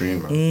come true,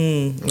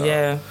 man.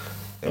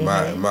 It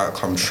might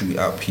come true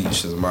at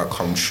Peaches. It might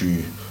come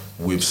true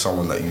with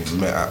someone that you've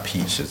met at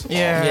Peaches.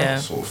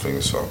 Sort of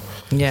thing. So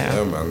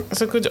man,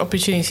 it's a good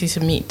opportunity to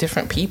meet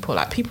different people,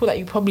 like people that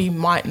you probably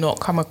might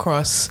not come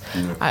across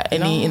at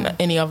in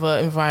any other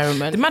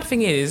environment. The mad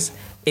thing is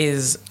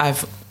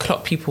I've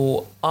clocked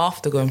people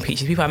after going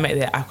Peaches. People I met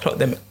there, I've clocked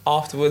them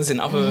afterwards in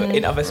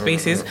other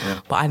spaces,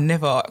 but I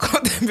never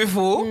clocked them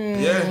before.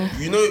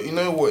 You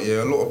know what?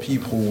 A lot of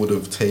people would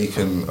have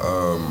taken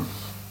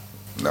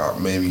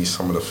maybe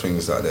some of the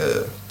things that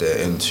they're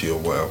into or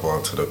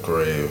whatever to the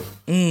grave.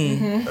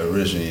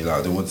 Originally,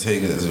 like they would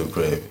take it to the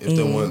grave if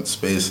there weren't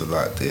spaces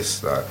like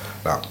this, like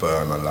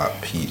Burner,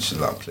 like Peach,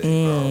 like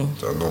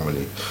Playground,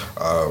 normally.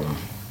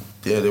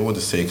 They would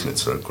have taken it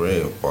to the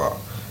grave, but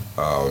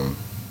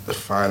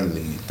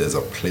finally there's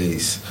a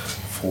place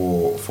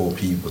for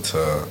people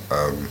to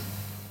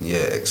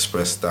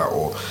express that,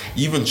 or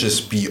even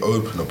just be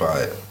open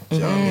about it. Do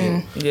you know what I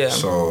mean? Yeah.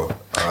 So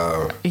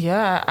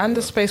and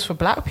the space for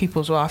black people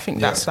as well. I think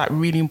that's like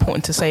really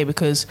important to say,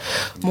 because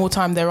more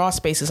time there are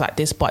spaces like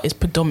this, but it's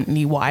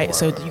predominantly white.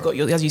 So you got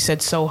as you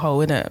said,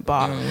 Soho, innit?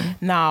 But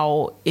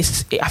now I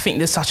think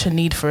there's such a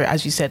need for it,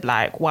 as you said.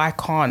 Like, why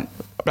can't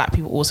black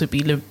people also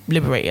be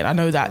liberated? I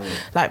know that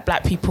like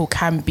black people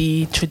can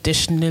be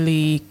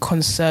traditionally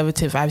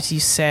conservative, as you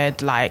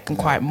said, like, and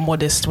quite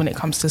modest when it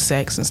comes to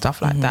sex and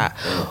stuff like that,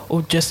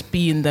 or just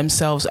being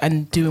themselves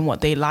and doing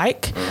what they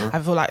like.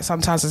 I feel like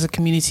sometimes as a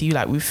community,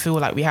 like, we feel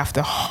like we have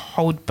to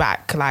hold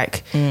back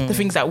like the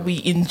things that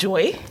we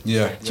enjoy. Do you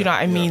know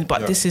what I mean?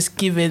 But this is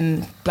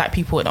giving black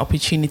people an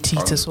opportunity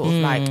to sort of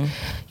like,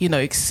 you know,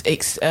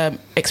 express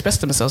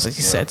themselves, as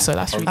you said. So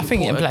that's really I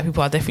think black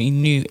people are definitely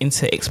new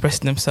into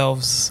expressing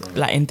themselves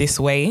like in this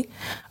way.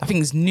 I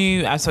think it's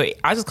new, and so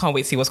I just can't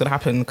wait to see what's going to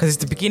happen, because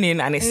it's the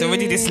beginning and it's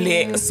already this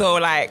lit. So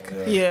like,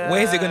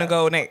 where's it going to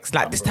go next?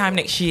 Like this time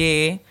next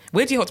year,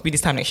 where do you hope to be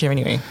this time next year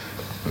anyway?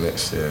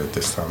 Next year.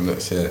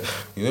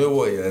 You know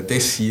what? Yeah,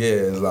 this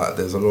year is like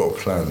there's a lot of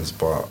plans,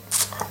 but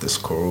this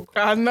corona.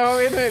 I know,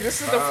 innit? This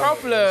is the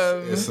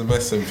problem. It's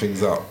messing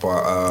things up,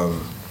 but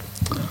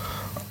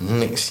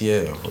next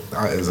year,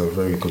 that is a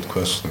very good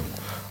question.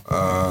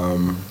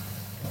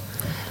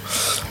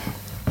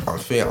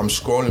 I'm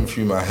scrolling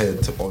through my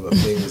head on the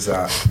things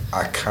that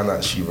I can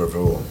actually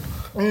reveal.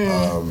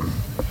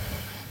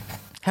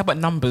 How about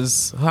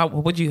numbers? What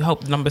would you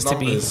hope numbers to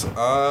be?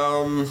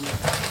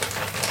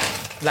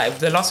 Like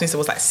the last one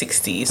was like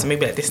 60, so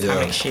maybe like this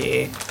time next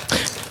year.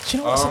 Do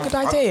you know what's a good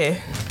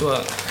idea?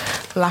 What?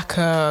 Like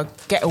a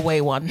getaway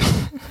one.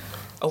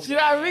 Do you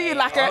know what I mean?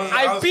 Like a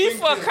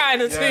Ibiza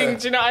kind of thing.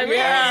 Do you know what I mean?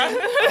 Yeah.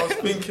 I was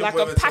thinking like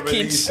a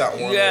package. That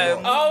one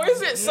Oh,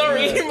 is it?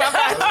 Sorry, my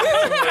bad.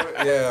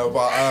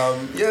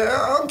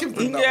 I'll give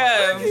them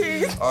that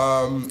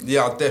one.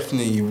 I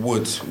definitely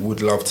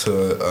would love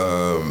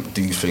to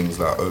do things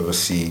like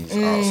overseas,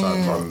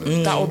 outside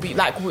London. That would be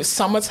like with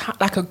summertime,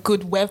 like a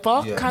good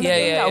weather kind of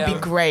thing. That would be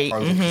great.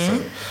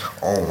 100%.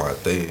 Oh my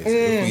days!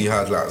 If we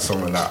had like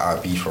something like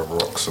Ibiza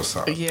Rocks or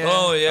something.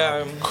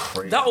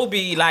 Crazy. That would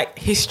be like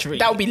history.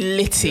 That would be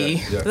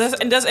litty.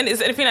 Does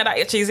anything like that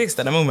actually exist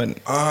at the moment?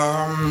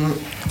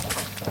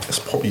 It's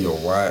probably a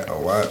white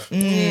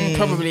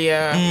probably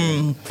I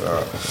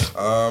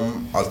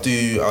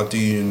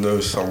do know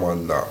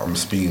someone that I'm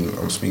speaking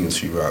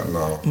to right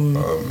now.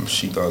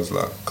 She does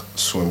like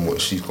swimwear.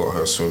 She's got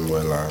her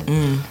swimwear line.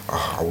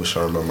 I wish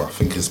I remember. I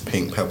think it's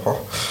Pink Pepper.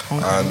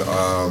 And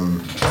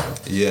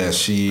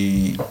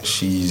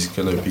she's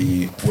gonna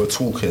be. We're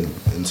talking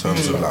in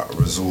terms of like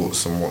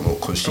resorts and whatnot,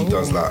 because she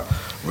does like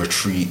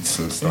retreats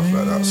and stuff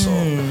like that. So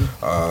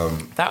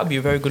that would be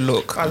a very good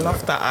look. I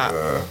love that.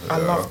 I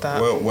love that.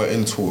 We're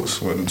in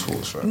talks right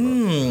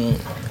now.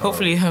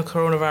 Hopefully her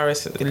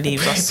coronavirus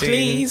leaves us soon,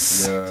 please,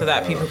 so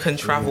that people can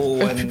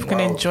travel and people can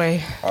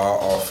enjoy.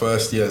 Our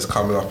first year is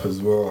coming up as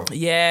well.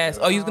 Yes.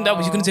 Oh, you're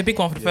gonna do a big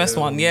one for the first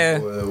one. Yeah.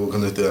 We're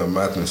gonna do a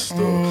madness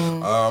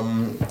still.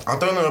 I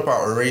don't know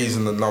about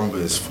raising the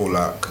numbers for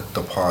like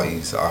the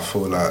parties. I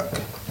feel like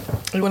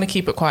you want to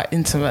keep it quite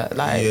intimate,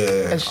 like.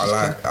 Yeah,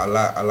 I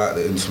like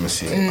the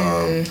intimacy.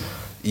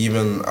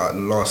 Even at the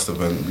last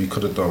event, we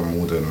could have done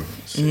more than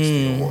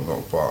 60 and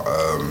whatnot, but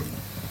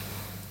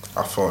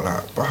I felt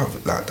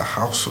like the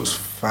house was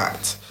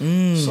fat.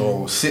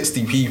 So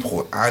 60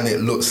 people, and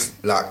it looks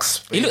like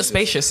spacious. It looks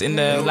spacious in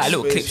the like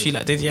little clips you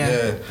like did,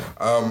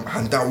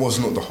 and that was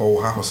not the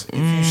whole house. If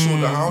you saw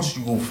the house,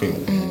 you will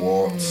think,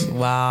 what?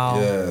 Wow.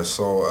 Yeah,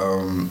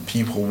 so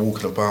people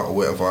walking about or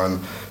whatever,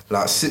 and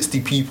like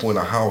 60 people in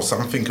a house,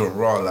 I'm thinking,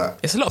 like...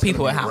 It's a lot of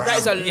people in a house.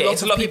 That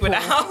is a lot of people in a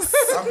house.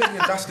 I'm thinking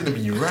that's going to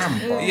be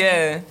rammed.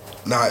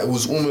 Nah, it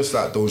was almost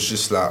like there was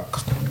just like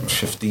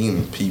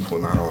 15 people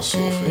in the house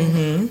sort of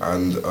thing.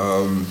 And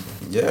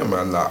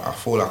man, like I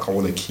feel like I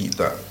want to keep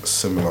that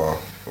similar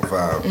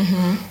vibe.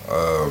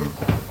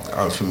 I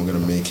don't think we're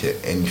going to make it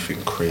anything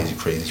crazy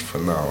for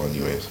now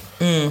anyways.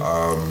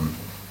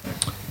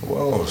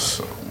 What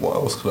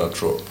else could I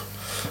drop?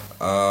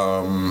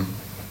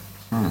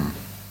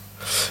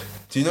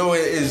 Do you know what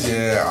it is?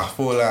 Yeah, I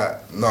feel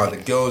like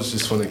the girls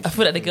just want to. I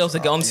feel like the girls are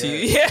getting to you.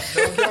 Yeah,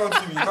 they'll get on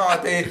to me.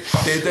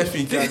 They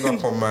definitely gang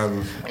up on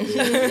man. But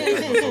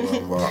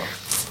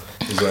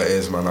it's what it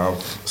is, man. I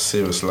have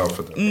serious love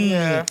for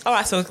them. All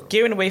right, so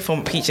gearing away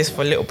from Peaches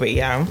for a little bit,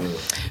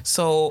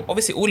 So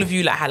obviously, all of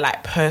you like had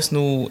like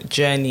personal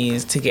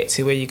journeys to get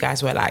to where you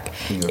guys were. Like,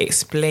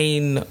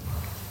 explain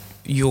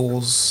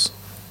yours.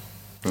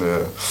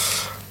 Yeah,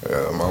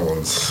 my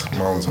one's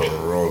a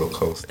roller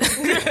coaster.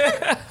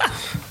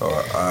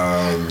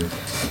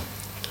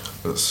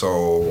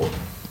 So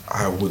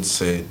I would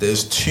say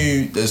there's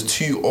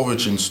two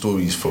origin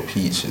stories for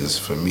Peaches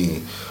for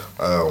me.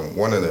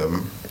 One of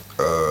them,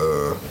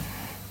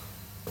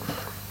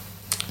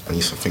 I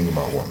need to think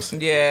about one.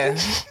 Yeah.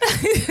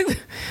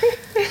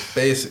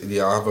 Basically,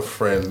 I have a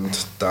friend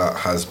that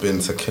has been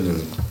to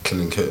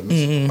Killing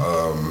Kittens,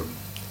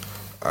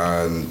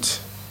 and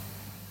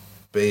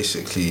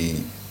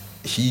basically,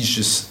 he's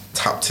just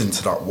tapped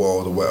into that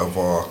world or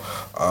whatever.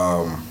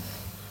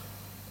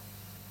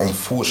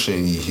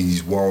 Unfortunately,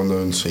 he's well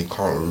known, so he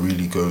can't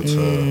really go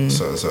to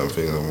certain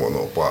things and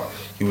whatnot. But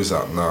he was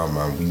like, "Nah,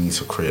 man, we need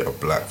to create a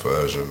black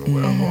version or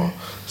whatever."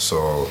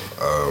 So.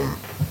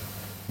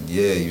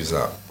 Yeah, he was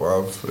like,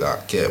 bruv,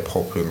 like, get it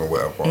popping or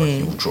whatever.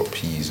 He'll drop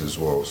P's as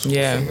well. Sort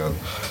of thing. And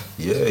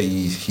yeah,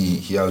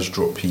 he has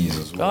dropped P's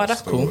as well. Oh,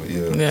 that's cool.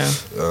 Yeah.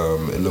 A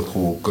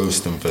local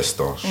ghost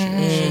investor.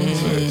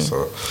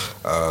 So,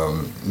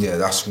 yeah,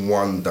 that's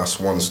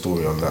one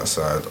story on that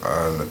side.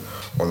 And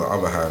on the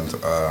other hand,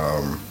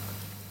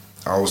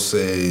 I would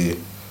say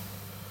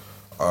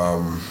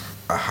I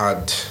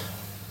had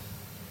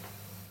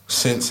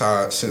since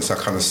I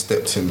kind of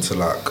stepped into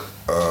like.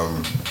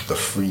 The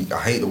freak.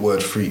 I hate the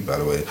word freak, by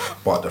the way,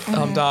 but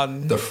I'm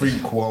done. The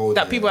freak world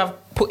that people have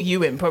put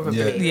you in, probably.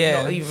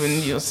 Not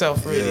even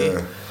yourself, really.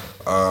 Yeah.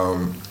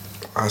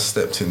 I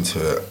stepped into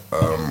it.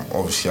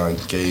 Obviously, I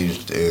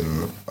engaged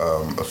in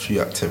a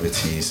few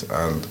activities,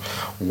 and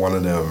one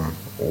of them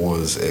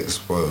was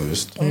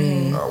exposed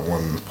at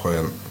one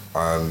point,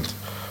 and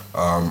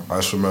I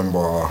just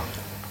remember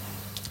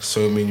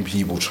so many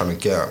people trying to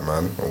get at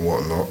man and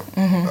whatnot.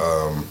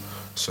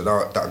 So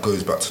that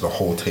goes back to the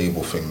whole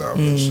table thing that I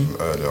mentioned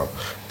earlier.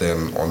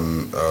 Then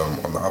on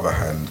the other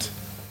hand,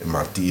 in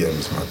my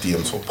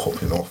DMs were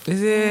popping off.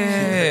 Is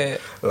it?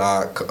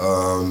 Like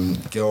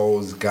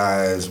girls,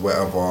 guys,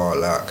 whatever.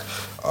 Like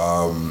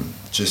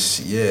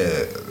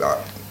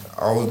like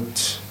I would.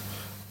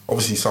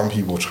 Obviously, some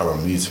people were trying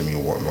to mute to me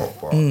or whatnot,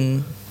 but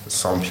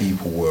some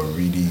people were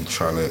really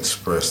trying to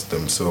express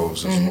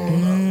themselves as well.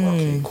 Like,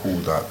 okay, cool,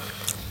 that.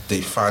 They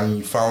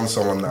finally found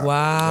someone that... Wow. You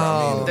know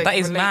what I mean? That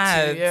is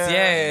mad.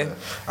 Yeah.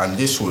 And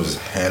this was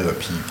hella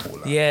people.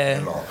 Like,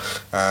 hella.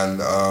 And...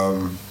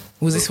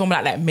 was this from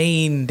like their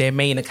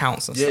main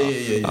accounts and stuff?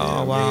 Yeah.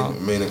 Oh, wow.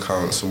 Main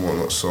accounts and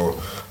whatnot.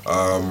 So,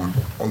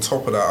 on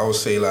top of that, I would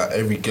say like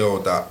every girl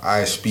that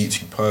I speak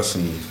to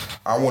personally,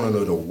 I want to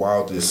know the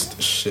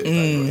wildest shit that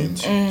you're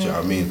into. Do you know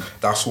what I mean?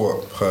 That's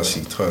what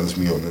personally turns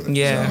me on. Do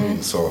you know what I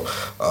mean? So,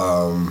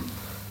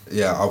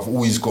 I've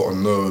always got to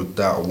know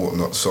that and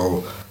whatnot.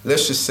 So,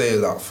 let's just say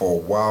like for a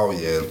while,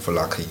 for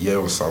like a year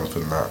or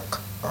something, like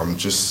I'm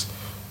just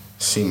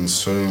seeing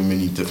so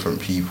many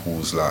different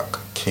people's like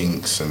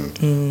kinks and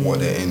what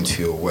they're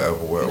into or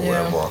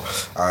whatever.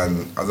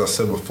 And as I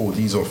said before,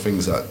 these are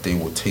things that they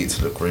will take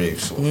to the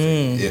grave sort of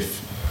thing, if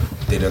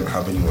they didn't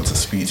have anyone to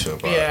speak to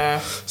about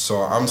it.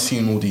 So I'm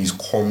seeing all these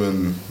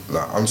common,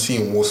 like I'm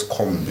seeing what's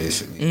common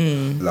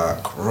basically.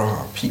 Like,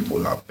 people,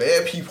 like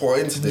bare people are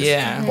into this,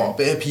 but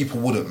bare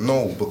people wouldn't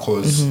know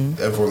because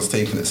everyone's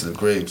taking it to the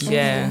grave.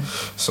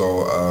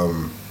 So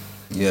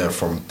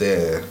from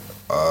there,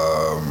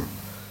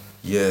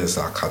 it's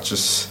like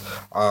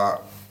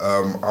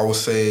I would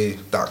say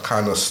that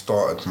kind of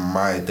started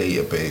my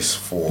database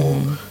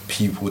for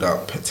people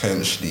that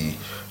potentially,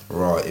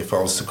 if I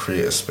was to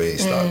create a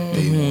space that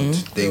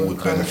they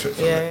would benefit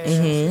from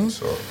it.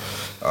 So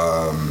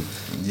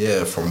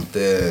from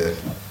there,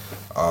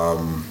 I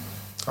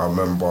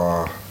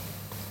remember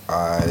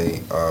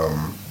I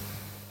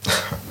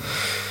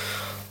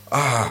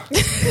I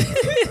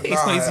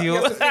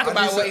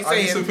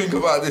used to think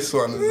about this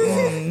one as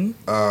well.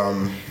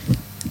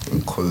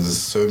 Because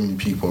so many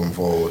people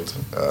involved.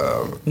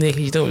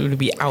 You don't really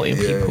be outing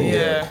people.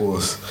 Yeah, of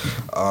course.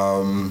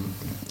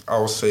 I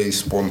would say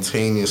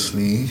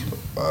spontaneously.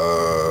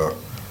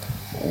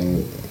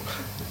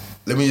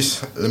 Let me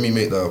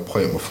make the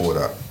point before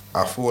that.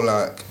 I feel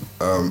like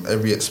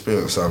every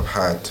experience I've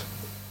had,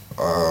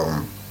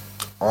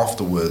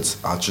 afterwards,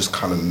 I just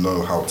kind of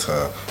know how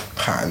to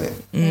pattern it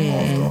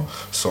after.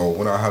 So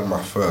when I had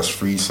my first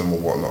threesome or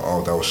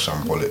whatnot, that was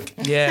shambolic.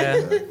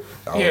 It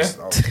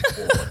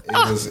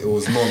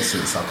was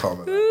nonsense. I can't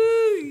remember.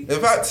 In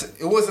fact,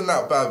 it wasn't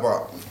that bad,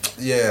 but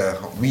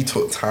we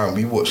took time.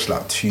 We watched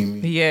like 2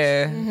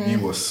 movies. We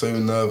were so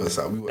nervous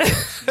that we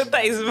watched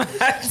that is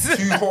mad.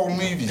 2 whole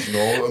movies, you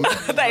know.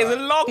 That is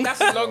long. That's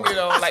long, you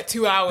know, like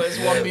 2 hours,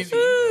 one movie.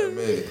 Yeah,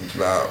 mate.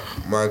 Like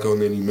my girl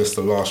nearly missed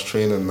the last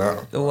train and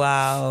that.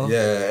 Wow.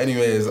 Yeah.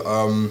 Anyways,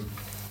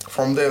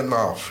 from there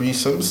now,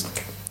 threesomes.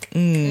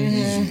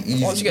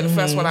 Easy. Once you get the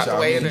first one out the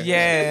way, innit?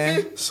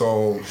 Yeah.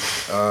 So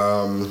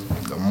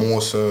the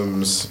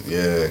moresomes,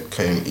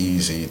 came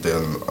easy.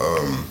 Then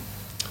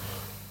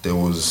there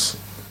was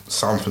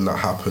something that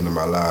happened in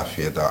my life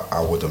that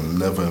I would have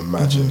never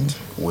imagined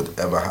would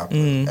ever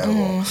happen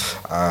ever,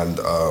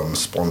 and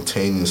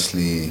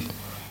spontaneously.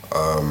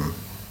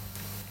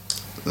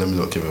 Let me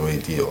not give away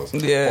details.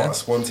 But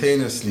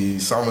spontaneously,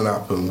 something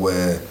happened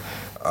where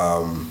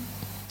I'm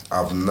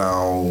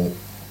now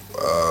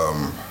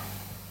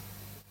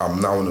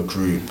in a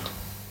group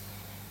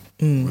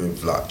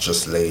with like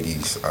just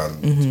ladies,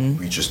 and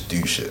we just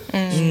do shit.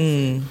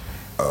 I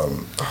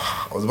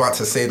was about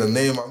to say the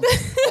name. I'm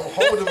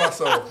holding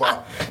myself,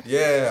 but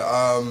yeah.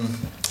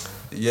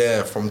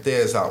 From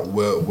there, it's like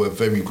we're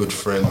very good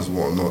friends and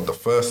whatnot. The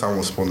first time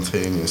was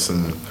spontaneous,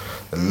 and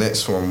the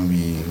next one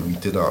we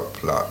did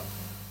up like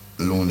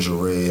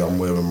lingerie. I'm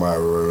wearing my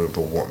robe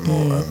or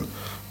whatnot, and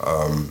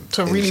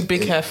so really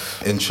big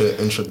hef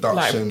introduction.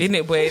 Like, isn't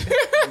it weird?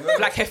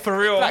 Black hef for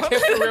real. Black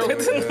hef for real.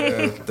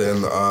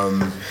 Then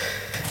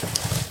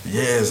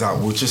it's like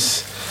we'll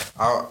just.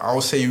 I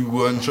would say we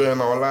were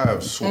enjoying our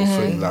lives, sort of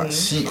thing, like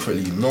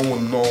secretly. No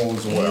one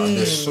knows what.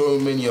 There's so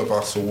many of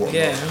us or whatnot.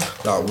 Yeah.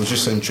 Like we're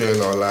just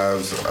enjoying our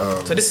lives.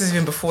 So this is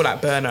even before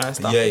like burner and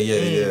stuff.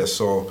 Yeah.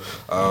 So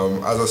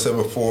as I said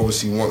before,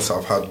 obviously once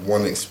I've had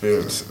one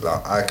experience,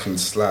 like I can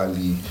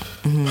slightly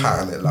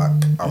pattern it. Like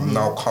I'm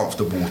now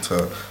comfortable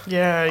to.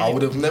 Yeah. I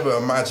would have never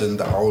imagined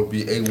that I would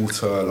be able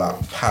to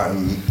like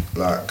pattern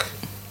like.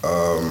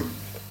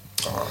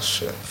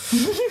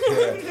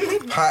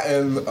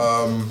 Pattern.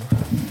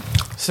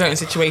 Certain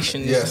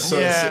situations. Yeah,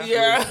 certain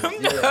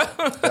situations. Yeah,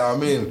 I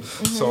mean,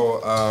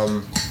 so,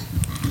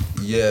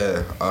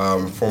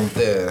 from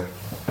there,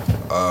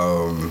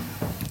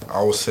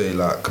 I would say,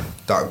 like,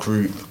 that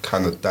group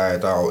kind of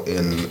died out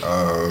in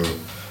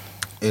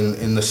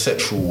the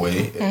sexual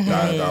way. It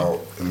died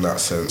out in that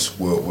sense.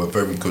 We're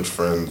very good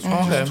friends. We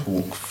just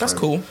talk. That's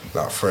cool.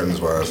 Like,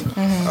 friends-wise.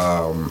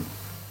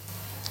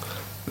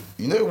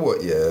 You know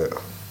what, yeah?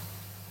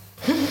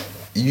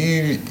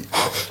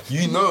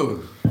 You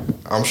know.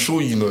 I'm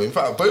sure you know. In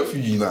fact, both of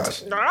you know.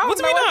 What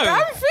do we know?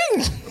 Damn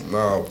thing.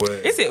 No, but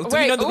is it? Do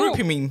we know the group?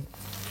 You mean?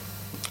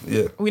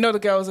 Yeah. We know the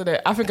girls in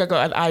it. I think I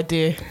got an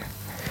idea.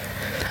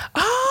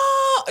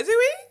 Oh, do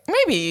we?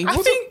 Maybe.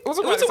 We'll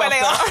talk about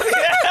later.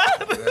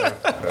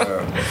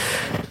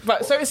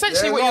 But so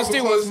essentially, what you was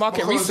doing was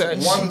market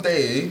research. One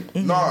day,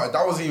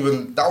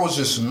 that was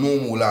just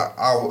normal. Like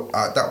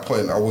at that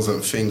point, I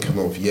wasn't thinking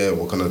of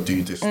we're gonna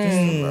do this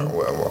and that,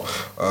 whatever.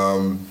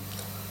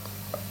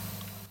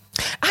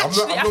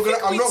 Actually,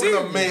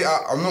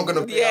 I'm not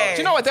gonna. Yeah. Do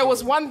you know what? There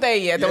was one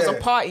day, there was a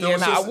party,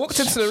 and I walked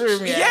into the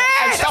room,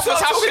 and stuff was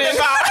happening.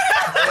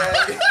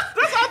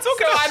 That's what I'm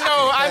talking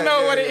about. I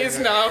know what it is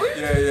now.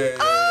 Yeah.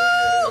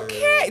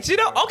 Okay. Do you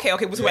know? Okay.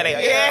 We'll talk about it.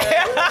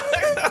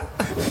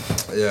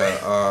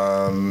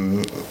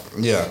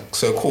 Yeah.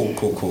 So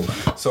cool.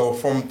 So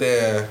from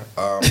there,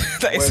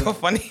 that is so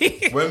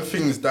funny. When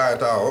things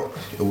died out,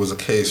 it was a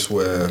case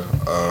where,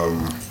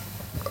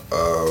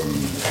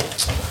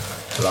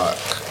 like,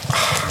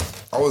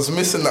 I was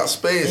missing that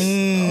space.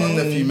 I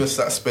definitely missed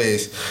that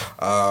space.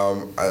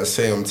 At the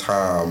same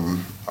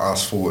time, I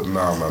thought,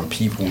 nah, man,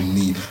 people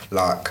need,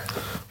 like,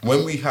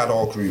 when we had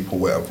our group or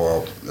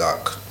whatever,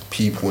 like,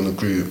 people in the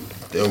group,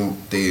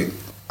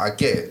 I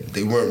get it,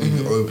 they weren't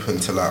really open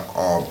to like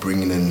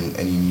bringing in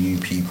any new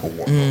people,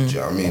 whatnot. Do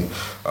you know what I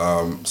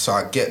mean? So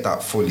I get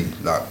that fully.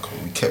 Like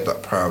we kept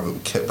that private, we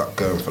kept that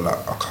going for like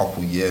a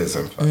couple years,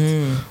 in fact.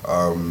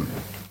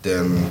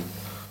 Then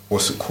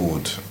what's it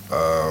called?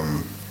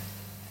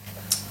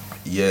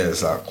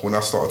 It's like when I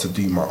started to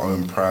do my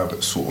own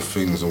private sort of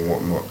things and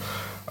whatnot,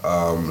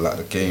 like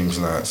the games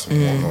nights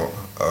and whatnot.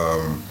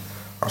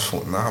 I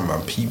thought, nah,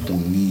 man, people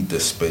need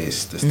this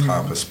space, this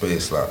type of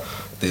space. Like,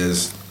 there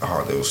was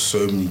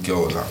so many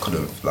girls I could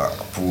have like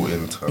brought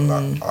into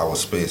like our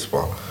space,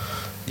 but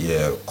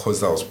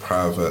because that was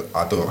private,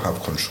 I don't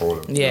have control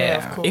of it. Yeah,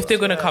 of course, if they're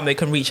gonna come, they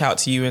can reach out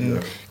to you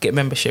and get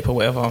membership or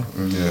whatever.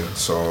 Yeah.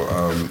 So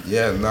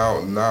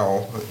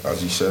now,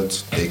 as you said,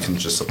 they can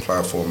just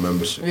apply for a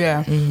membership.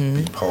 Yeah.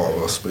 Be part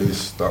of our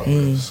space that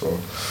way. So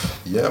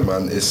yeah,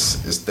 man,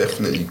 it's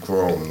definitely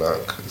grown.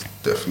 Like it's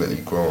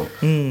definitely grown.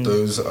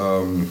 Those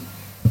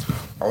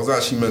I was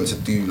actually meant to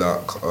do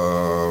like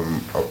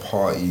a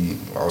party.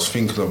 I was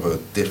thinking of a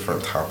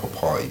different type of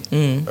party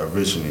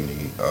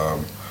originally,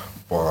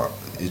 but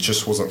it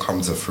just wasn't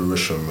coming to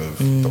fruition with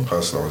the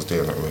person I was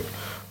doing it with.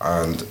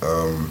 And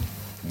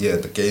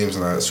the games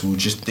nights, we were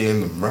just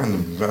doing them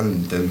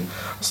randomly. Then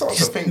I started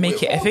to think,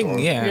 make it a thing,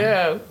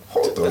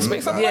 Hold on, let's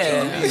make something.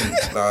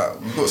 Like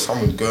we've got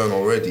someone going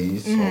already,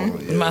 so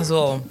might as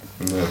well.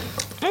 Yeah.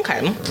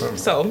 Okay,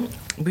 so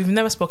we've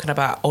never spoken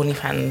about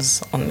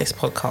OnlyFans on this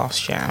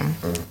podcast, Jam.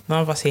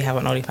 None of us here have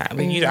an OnlyFans. I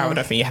mean, you don't have, I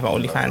don't think you have an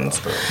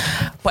OnlyFans.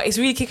 But it's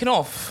really kicking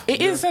off.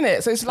 It is, isn't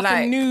it? So it's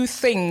like a new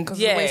thing because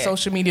of the way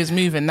social media is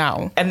moving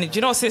now. And do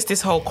you know, since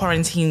this whole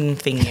quarantine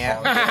thing, they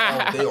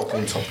are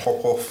going to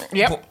pop off.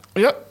 Yep.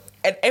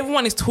 And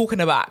everyone is talking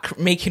about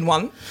making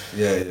one.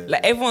 Yeah.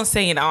 Like everyone's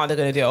saying, they're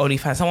going to do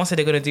OnlyFans. Someone said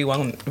they're going to do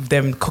one of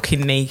them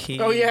cooking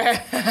naked. Oh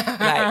yeah.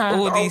 Like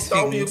all these things.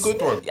 That'll be a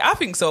good one. I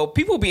think so.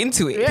 People will be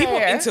into it. People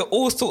are into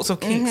all sorts of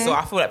kinks. So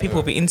I feel like people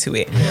will be into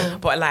it.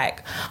 But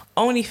like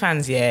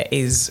OnlyFans,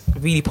 is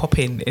really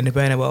popping in the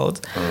burner world.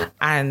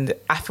 And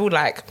I feel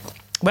like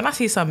when I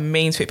see some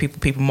main Twitter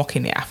people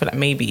mocking it, I feel like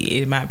maybe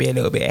it might be a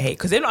little bit of hate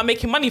because they're not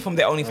making money from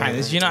their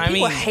OnlyFans. Do you know what I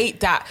mean? People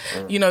hate that.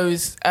 You know,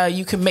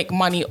 you can make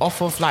money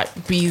off of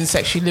like being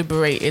sexually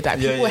liberated. Like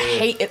people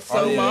hate it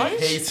so much.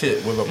 Hate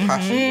it with a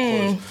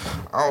passion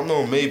because I don't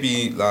know.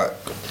 Maybe like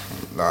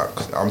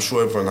I'm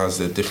sure everyone has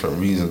their different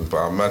reasons, but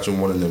I imagine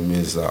one of them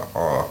is that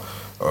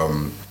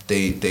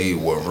they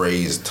were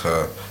raised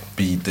to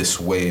be this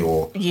way,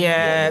 or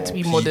to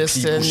be modest,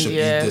 people and should be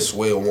this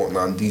way or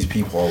whatnot, and these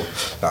people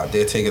like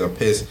they're taking a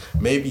piss.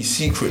 Maybe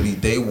secretly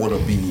they want to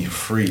be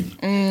free.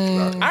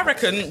 I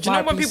reckon. Do you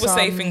know when people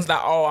say things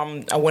like, "Oh,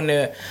 I want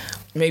to,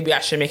 maybe I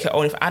should make it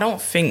only"? I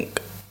don't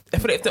think. I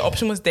feel like if the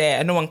option was there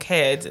and no one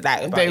cared,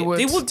 like they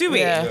would do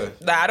it. Yeah.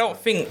 Like, I don't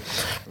think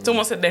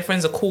someone said their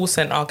friend's a call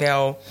center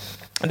girl.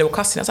 And they were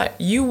cussing. I was like,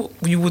 you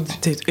would,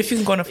 if you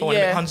can go on the phone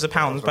and make hundreds of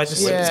pounds by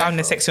just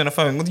sounding sexy on the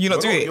phone, would you not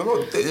do it?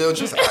 You're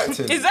just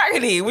acting.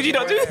 Exactly. Would you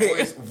not do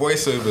it?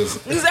 Voiceovers.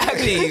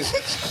 Exactly.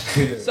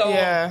 So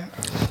I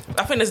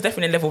think there's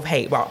definitely a level of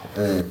hate, but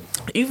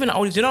even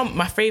do you know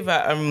my favorite?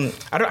 I'm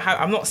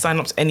not signed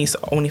up to any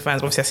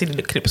OnlyFans. Obviously, I see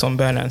the clips on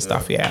Burner and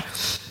stuff. Yeah,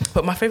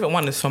 but my favorite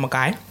one is from a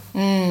guy.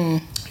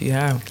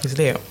 Yeah, he's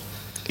lit.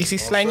 Is he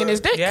slanging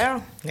his dick? Yeah.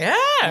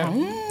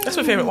 That's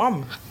my favorite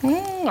one.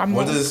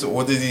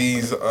 What did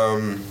his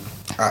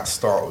at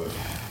start with?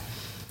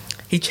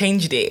 He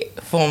changed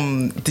it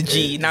from the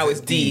G, now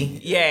it's D.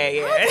 Yeah.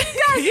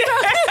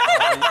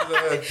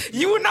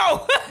 You will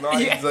know. No,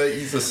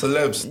 he's a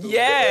celeb still.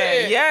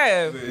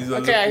 Yeah.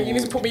 Okay, you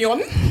need to put me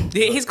on.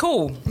 He's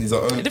cool. He's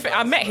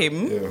I met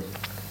him.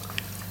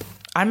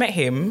 And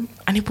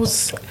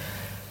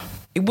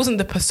it wasn't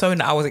the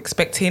persona I was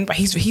expecting, but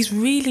he's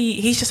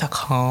just a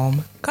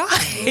calm guy.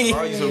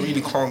 Oh, he's a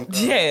really calm guy.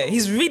 Yeah,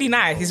 he's really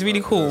nice. He's really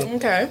cool.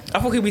 Okay. I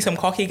thought he'd be some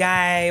cocky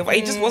guy, but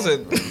he just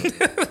wasn't.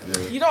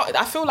 You know,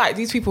 I feel like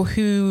these people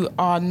who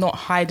are not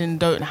hiding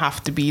don't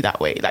have to be that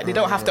way. Like, they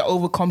don't have to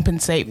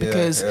overcompensate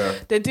because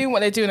they're doing what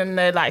they're doing and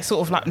they're like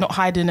sort of like not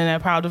hiding and they're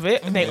proud of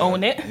it and they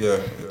own it. Yeah.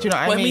 Do you know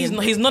what I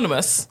mean? He's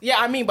anonymous. Yeah,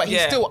 I mean, but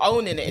he's still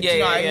owning it. Do you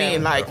know what I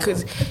mean? Like,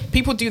 because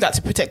people do that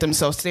to protect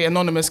themselves, to stay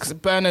anonymous, because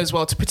Burner as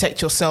well to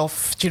protect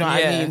yourself. Do you know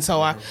what I mean?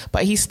 So,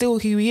 but he's still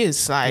who he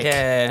is. Like, do you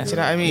know what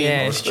I mean?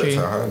 Yeah, it's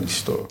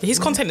true. His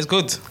content is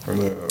good.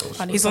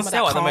 He's on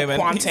sale at the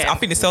moment. I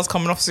think the sale's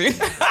coming off soon.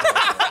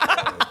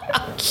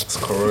 It's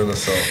Corona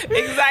sale.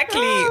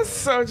 Exactly.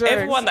 So jokes.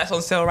 Everyone that's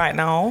on sale right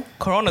now,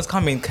 Corona's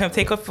coming. Come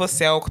take off for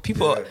sale.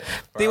 People,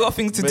 they got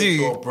things to do.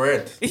 Your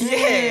bread.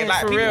 Yeah,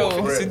 like people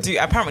got things to do.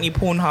 Apparently,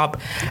 Pornhub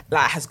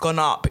has gone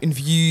up in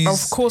views.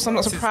 Of course, I'm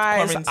not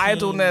surprised.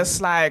 Idleness,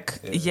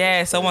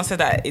 someone said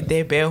that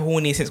they're bare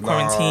horny since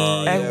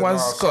quarantine.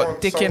 Everyone's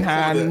got dick in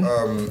hand.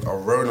 A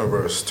Rona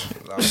roast.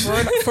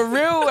 For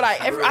real,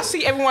 like I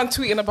see everyone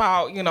tweeting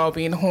about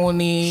being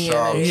horny.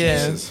 Yeah.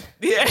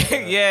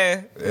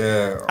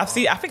 I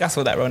think I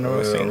saw that Rona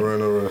roast thing.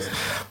 Rona roast.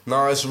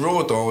 No, it's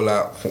real though.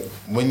 Like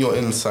when you're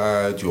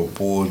inside, you're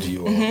bored.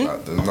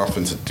 Like, there's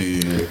nothing to do.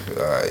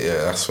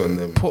 That's when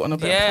they put on a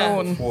bit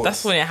of porn.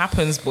 That's when it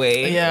happens,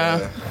 boy.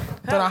 Yeah.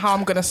 Don't know how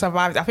I'm gonna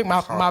survive. I think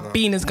my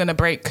bean is gonna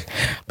break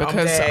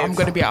because I'm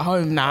gonna be at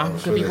home now. I'm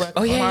gonna be working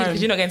from home.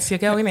 Because you're not going to see a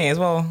girl in it as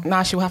well.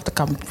 Nah, she'll have to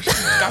come. She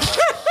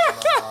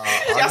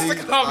has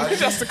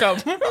to come.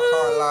 I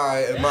can't lie,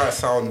 it might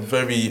sound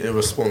very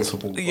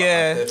irresponsible. But I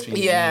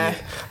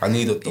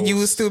need a dose. You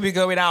will still be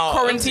going out.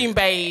 Quarantine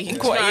bay.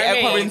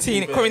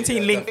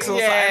 Quarantine links or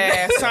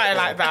something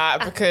like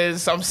that,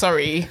 because I'm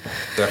sorry.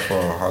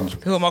 Definitely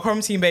 100. Cool, my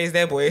quarantine bay is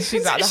there, boy.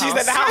 She's at the house.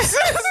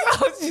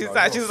 She's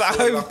at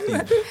home. I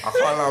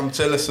can't lie, I'm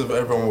jealous of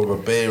everyone with a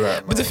bay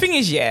right now. But the thing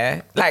is,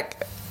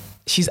 like,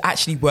 she's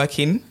actually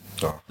working.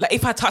 Like,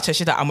 if I touch her,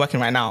 she's like, I'm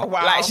working right now.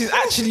 Wow. Like, she's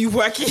actually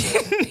working.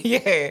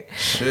 Shit.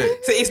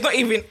 So it's not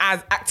even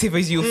as active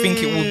as you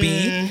think it will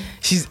be.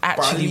 She's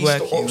actually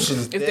working. The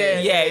options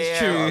there. Yeah,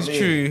 it's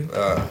true.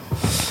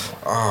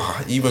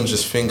 Even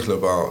just thinking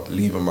about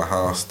leaving my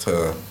house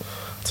to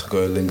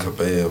go link a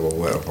babe or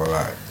whatever,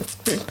 like.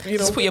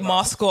 Just put your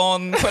mask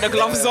on, put the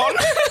gloves on.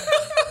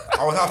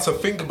 I would have to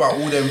think about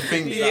all them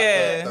things,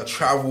 like the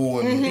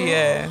travel and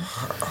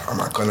am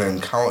I gonna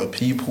encounter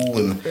people?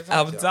 And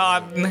I'm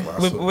done.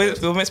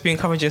 We're meant to be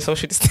encouraging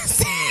social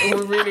distancing. We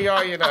really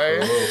are,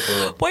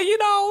 But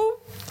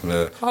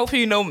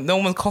hopefully no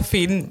one's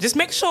coughing. Just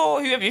make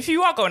sure if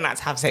you are going out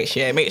to have sex,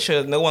 make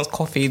sure no one's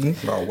coughing.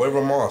 No, wear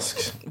a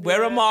mask.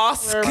 Wear a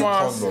mask.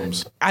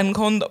 Condoms. And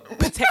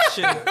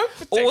protection.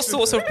 All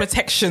sorts of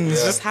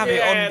protections. Just have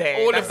it on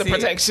there. All of the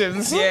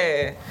protections.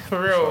 Yeah.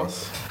 For real.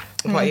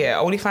 But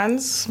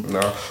OnlyFans?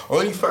 No.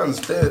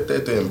 OnlyFans,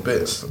 they're doing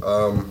bits.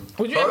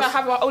 Would you ever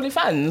have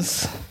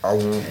OnlyFans?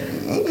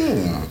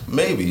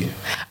 Maybe.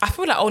 I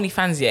feel like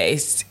OnlyFans,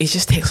 it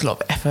just takes a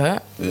lot of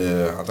effort.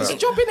 Yeah. It's a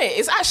job, innit?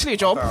 It's actually a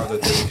job. The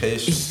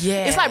dedication.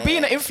 Yeah. It's like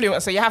being an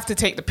influencer. You have to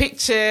take the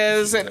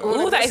pictures and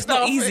all that is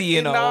not easy,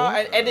 you know.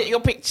 And edit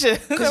your picture.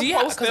 Because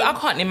I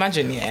can't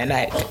imagine,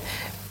 like,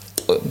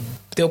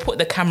 they'll put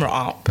the camera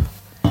up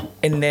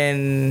and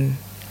then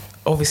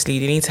obviously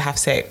they need to have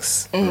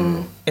sex.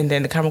 and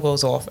then the camera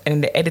goes off,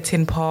 and the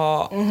editing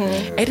part,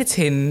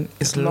 editing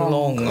is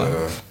long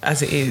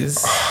as it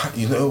is.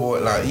 You know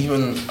what? Like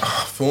even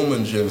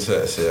filming gym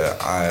sets,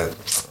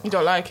 you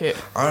don't like it.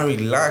 I don't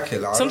really like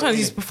it. Like, sometimes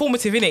it's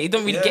performative, innit? You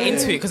don't really get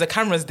into it because the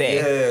camera's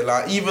there. Yeah,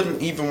 like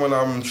even when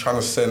I'm trying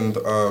to send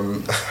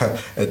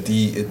a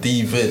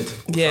D vid,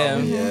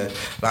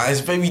 like it's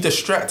very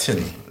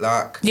distracting.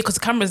 Like because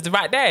the camera's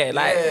right there.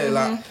 Like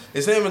like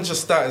it's not even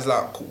just that. It's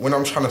like when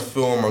I'm trying to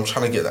film, I'm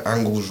trying to get the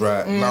angles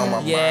right. Now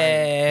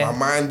my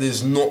mind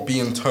is not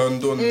being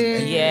turned on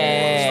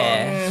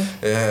anymore.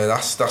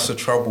 That's the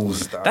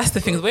troubles. That's the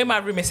thing. The way my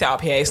room is set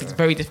up here, it's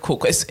very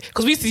difficult because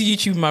we used to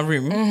YouTube in my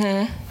room.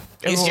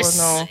 It's just,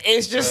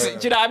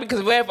 do you know what I mean?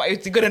 Because wherever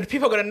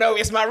people are gonna know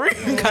it's my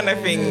room kind of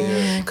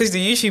thing. Because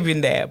the YouTube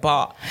in there,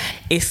 but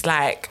it's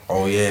like,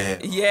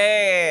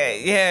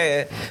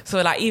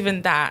 So like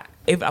even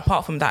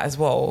apart from that as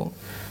well,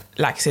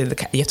 like I said,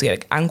 you have to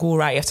get the angle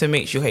right. You have to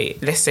make sure, hey,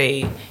 let's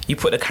say you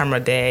put the camera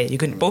there. You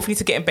can both need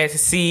to get in bed to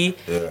see.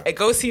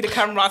 Go see the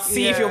camera,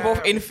 see if you're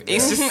both in.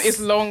 It's just it's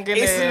long.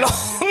 It's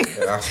long.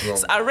 That's long.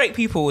 So I rate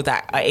people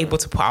that are able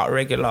to put out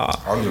regular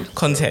 100%.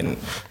 Content.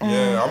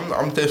 Yeah,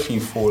 I'm definitely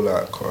for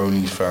like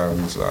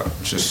OnlyFans, like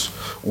just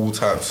all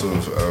types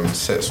of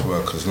sex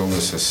work as long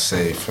as it's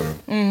safe and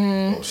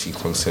obviously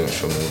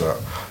consensual and all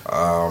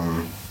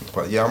that.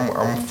 But yeah,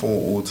 I'm for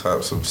all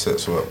types of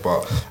sex work.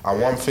 But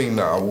one thing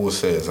that I will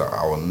say is that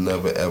I will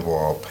never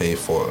ever pay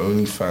for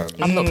OnlyFans.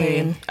 I'm not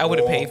paying. I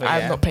wouldn't pay for it.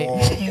 I'm not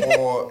paying.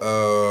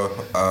 Or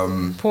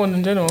porn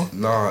in general.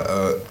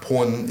 Nah,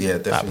 porn. Yeah,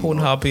 definitely.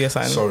 Like Pornhub or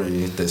something.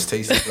 Sorry, there's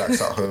Tasty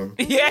Blacks at home.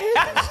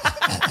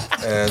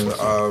 And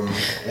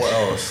what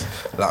else?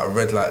 Like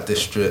red light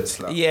districts,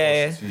 like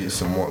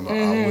prostitutes and whatnot.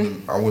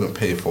 I wouldn't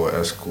pay for it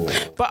as cool.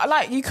 But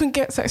like you can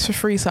get sex for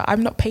free, so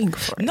I'm not paying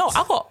for it. No,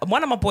 I got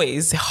one of my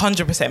boys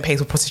 100% pays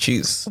for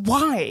prostitutes.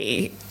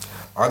 Why?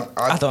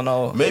 I don't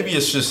know. Maybe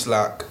it's just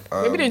like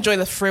maybe they enjoy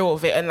the thrill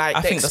of it and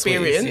like the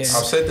experience.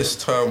 I've said this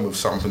term with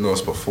something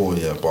else before,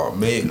 but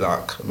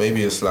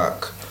maybe it's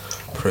like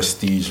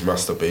prestige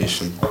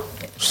masturbation.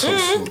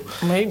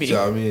 Maybe. Do you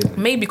know what I mean?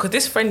 Maybe because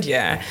this friend,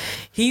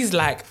 he's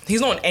not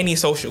on any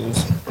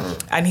socials,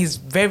 and he's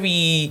a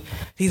very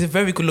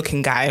good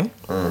looking guy.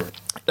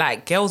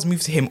 Like girls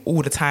move to him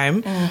all the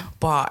time,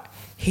 but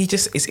he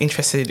just is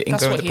interested in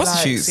going to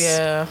prostitutes.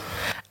 Likes,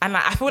 and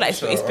like, I feel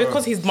like it's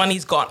because his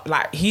money's got,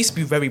 like, he used to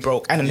be very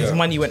broke, and then his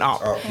money went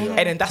up, and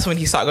then that's when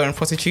he started going to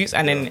prostitutes,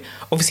 and then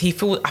obviously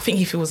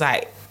he feels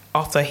like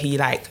after he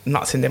like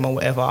nuts in them or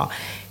whatever,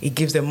 he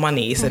gives them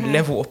money. It's a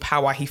level of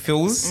power he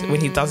feels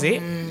when he does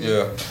it.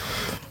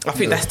 I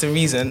think that's the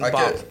reason. I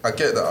get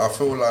that. I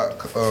feel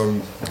like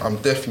I'm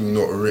definitely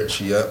not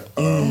rich yet.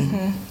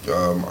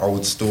 I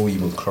would still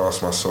even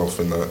class myself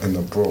in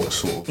the broke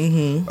sort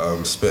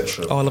of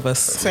spectrum. All of us.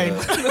 Same.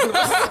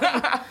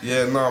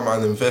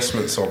 Man,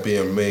 investments are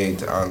being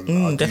made, and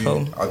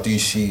I do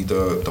see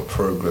the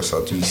progress.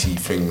 I do see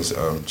things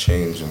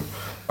changing.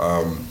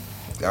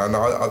 And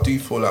I do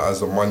feel like as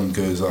the money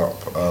goes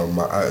up,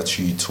 my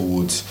attitude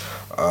towards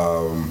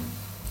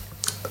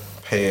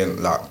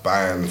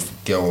buying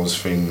girls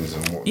things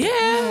and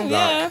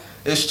whatnot.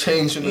 It's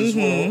changing as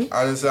well.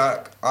 And it's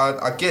like,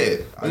 I get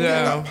it. I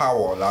get that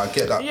power. Like, I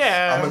get that.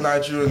 Yeah. I'm a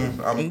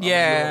Nigerian. I'm a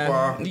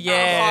Yoruba.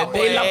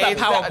 They love that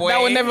power, boy.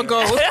 That will never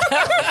go.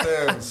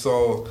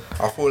 So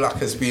I feel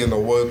like it's being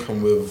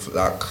awoken with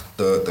like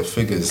the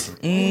figures.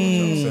 You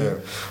know what I'm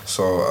saying?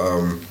 So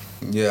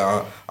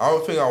I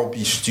don't think I would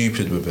be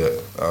stupid with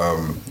it,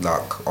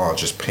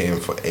 just paying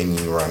for any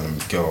random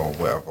girl or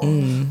whatever.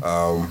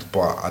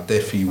 But I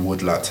definitely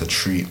would like to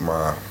treat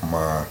my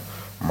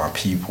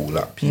people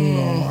like people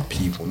are my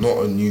people.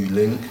 Not a new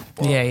link,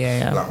 but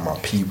like my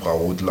people, I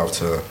would love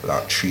to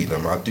like treat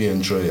them. I do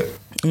enjoy it.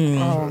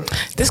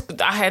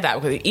 I heard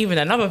that because even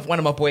one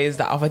of my boys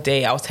the other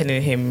day, I was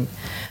telling him,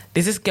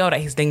 there's this girl that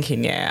he's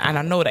linking, and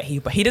I know that he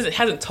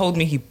hasn't told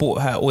me he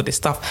bought her all this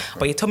stuff,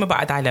 but he told me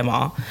about a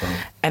dilemma,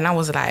 and I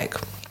was like,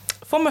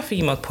 from a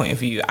female point of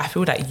view, I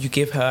feel that you've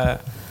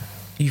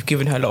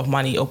given her a lot of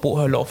money or bought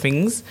her a lot of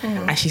things,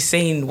 and she's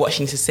saying what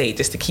she needs to say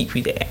just to keep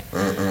you there.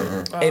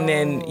 And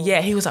then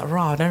he was like,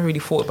 I never really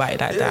thought about it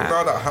like that.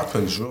 Now that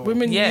happens, bro.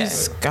 Women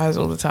use guys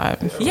all the time.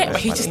 But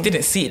he just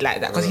didn't see it like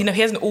that because he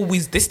hasn't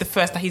always. This is the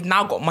first that he's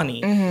now got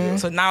money,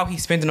 so now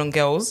he's spending on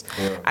girls,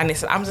 and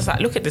I'm just like,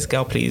 look at this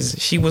girl, please.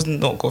 She was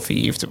not good for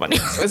you with the money.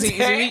 Is he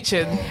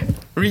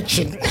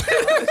reaching?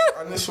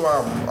 And this is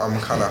why I'm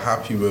kind of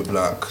happy with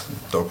like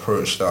the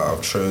approach that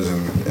I've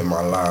chosen in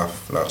my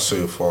life, like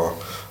so far.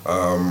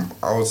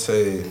 I would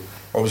say,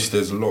 obviously,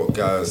 there's a lot of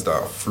guys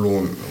that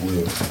flaunt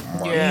with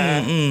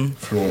money,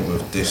 flaunt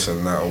with this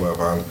and that, or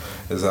whatever. And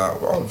it's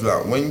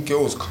like when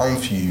girls come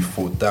for you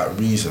for that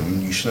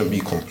reason, you shouldn't be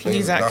complaining.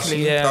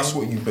 Exactly. That's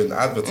what you've been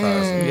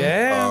advertising.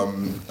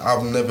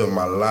 I've never in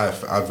my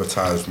life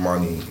advertised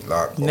money.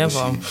 Like,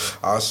 never.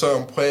 At a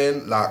certain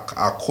point, like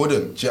I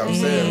couldn't. Do you know what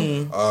I'm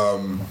saying?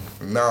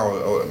 Now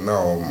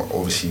I'm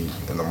obviously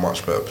in a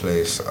much better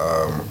place.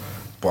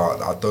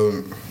 but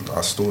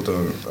I still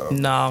don't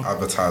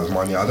advertise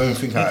money. I don't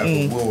think I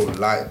ever will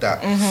like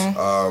that.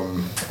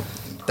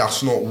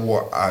 That's not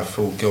what I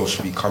feel girls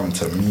should be coming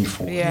to me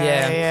for.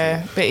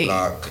 Yeah.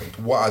 Like,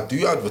 what I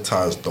do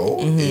advertise though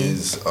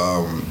is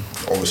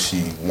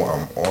obviously what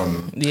I'm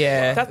on.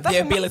 Yeah,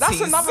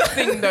 that's another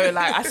thing though.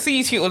 Like, I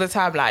see you all the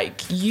time.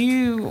 Like,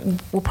 you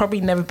will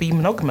probably never be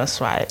monogamous,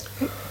 right?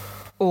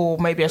 Or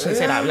maybe I shouldn't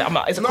say that.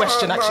 It's a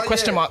question, actually.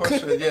 Question mark.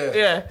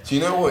 Yeah. Do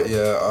you know what?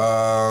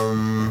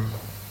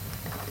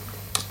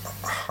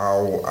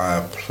 How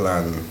I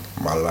plan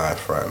my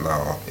life right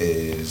now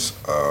is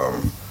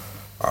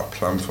I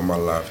plan for my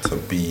life to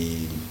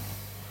be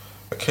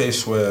a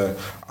case where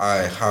I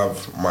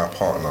have my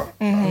partner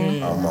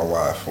and my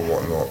wife and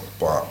whatnot.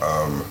 But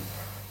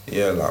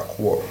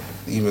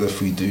even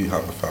if we do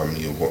have a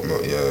family or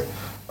whatnot,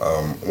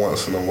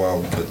 once in a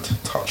while we could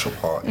touch a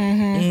party.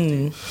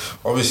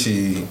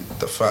 Obviously,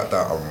 the fact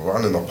that I'm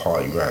running a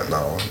party right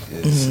now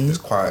is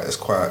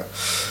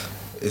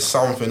it's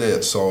something in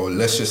it. So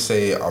let's just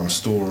say I'm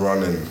still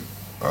running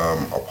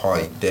a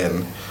party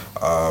then.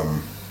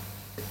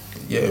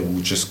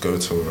 We'll just go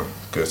to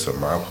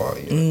my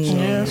party.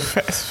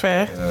 It's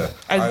fair.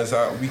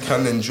 Yeah. We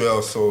can enjoy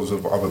ourselves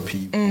with other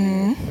people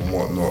and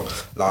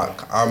whatnot.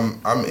 Like,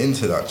 I'm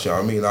into that. Do you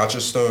know what I mean? I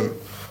just don't.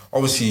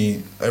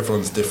 Obviously,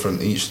 everyone's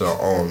different, each their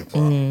own.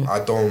 But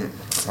I don't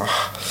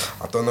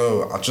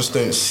know. I just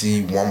don't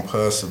see one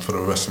person for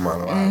the rest of my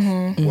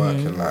life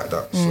working like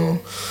that. So,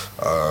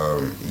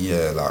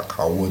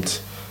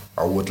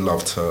 I would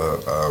love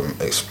to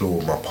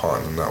explore my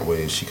partner in that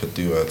way. She could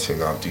do her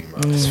thing, I'll do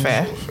mine. That's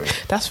fair. Sort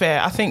of That's fair.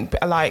 I think,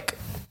 like,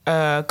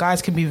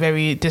 guys can be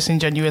very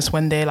disingenuous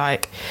when they're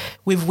like,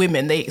 with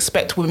women, they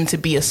expect women to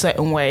be a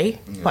certain way,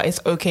 but it's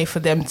okay for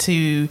them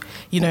to,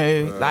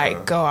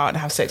 go out and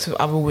have sex with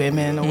other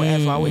women or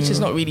whatever, which is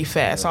not really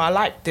fair. So I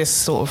like this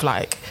sort of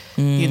like,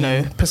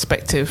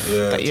 perspective.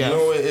 Yeah, do you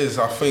know what it is?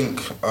 I think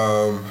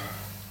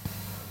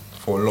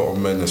for a lot of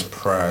men, it's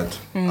pride.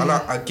 And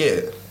I get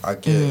it. I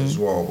get it as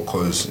well,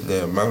 because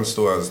man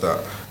still has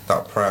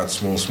that pride,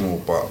 small,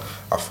 but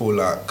I feel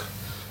like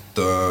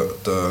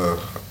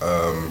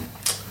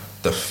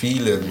the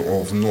feeling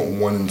of not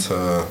wanting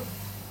to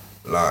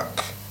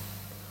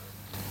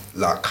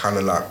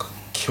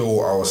kill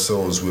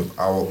ourselves with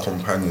our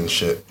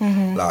companionship,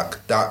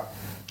 like that,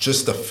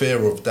 just the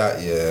fear of that,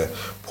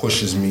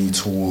 pushes me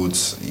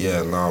towards,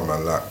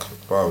 man, like,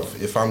 bruv,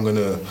 if I'm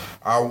gonna,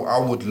 I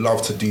would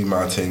love to do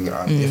my thing,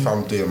 and if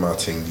I'm doing my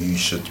thing, you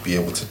should be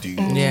able to do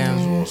yours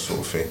as well, sort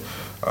of thing.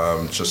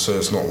 Just so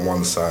it's not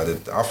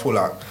one-sided. I feel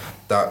like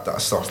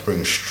that stuff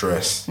brings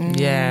stress and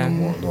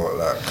whatnot.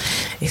 Like,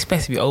 it's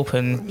best to be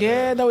open.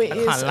 Yeah, no, it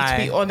is. To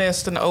be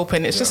honest and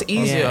open, it's just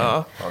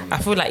easier. I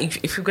feel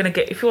like if you're gonna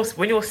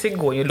when you're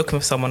single and you're looking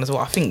for someone as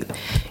well, I think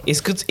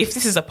it's good if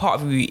this is a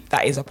part of you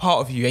that is a part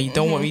of you and you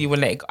don't really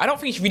want to let it go. I don't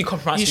think you should really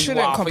compromise who you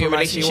are for your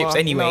relationships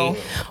anyway. No.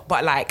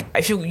 But like,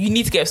 I feel you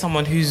need to get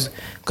someone who's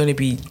gonna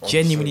be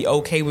genuinely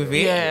okay with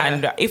it,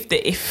 and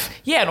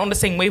and on the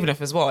same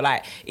wavelength as well.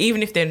 Like,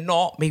 even if they're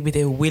not, maybe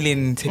they're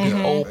willing to be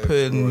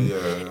open.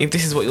 If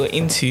this is what you're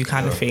into,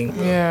 kind of thing.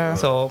 Yeah.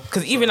 So,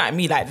 because even like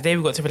me, like the day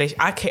we got to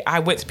relationship, I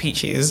went to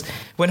Peaches,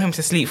 went home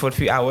to sleep for a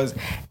few hours,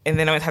 and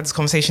then I went to have this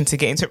conversation to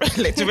get into a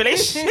relationship. And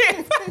she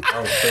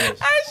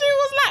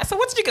was like, "So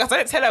what did you get?" I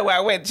didn't tell her where I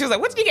went. She was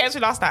like, "What did you get into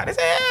last night?" I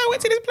said, "I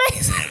went to this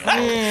place."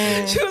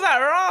 She was like,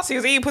 "Ross, he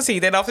was eating pussy."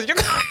 Then after you,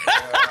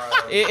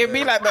 it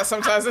be like that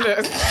sometimes, isn't it?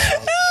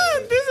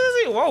 This is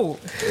it. Whoa.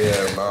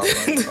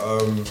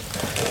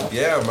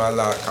 Yeah, man.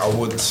 Like,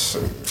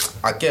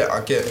 I get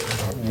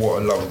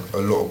what a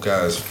lot of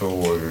guys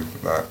feel and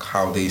like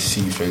how they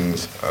see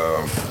things,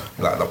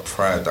 like the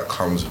pride that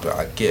comes with it.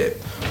 I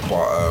get,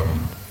 but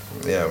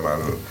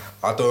man,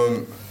 I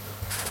don't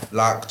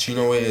like. Do you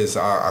know what it is?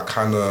 I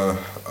kind of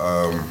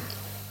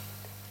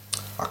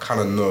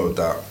know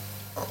that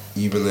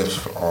even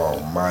if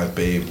my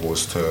babe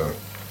was to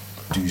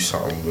do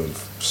something with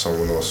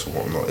someone else or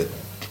whatnot, it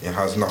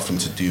has nothing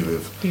to do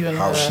with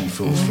how she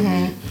feels for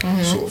me,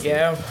 sort of.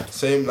 Yeah.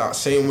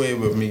 Same way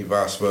with me,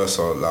 vice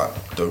versa. Like,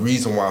 the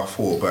reason why I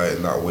thought about it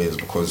in that way is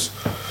because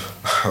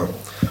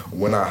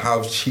when I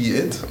have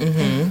cheated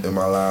in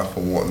my life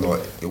and whatnot,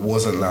 it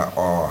wasn't like,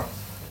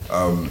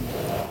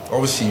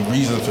 obviously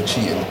reason for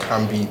cheating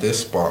can be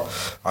this, but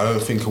I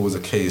don't think it was a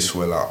case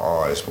where like,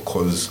 it's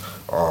because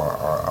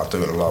I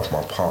don't love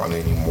my partner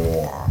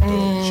anymore. Do you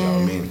know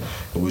what I mean?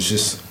 It was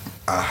just,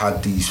 I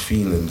had these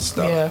feelings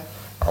that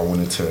I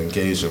wanted to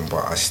engage in,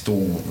 but I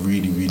still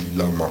really, really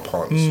love my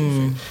partner. Sort of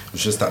thing. It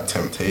was just that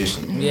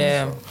temptation.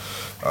 Yeah.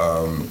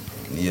 So,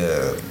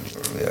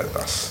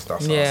 that's how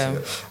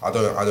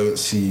I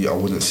see it. I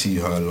wouldn't see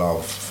her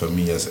love for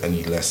me as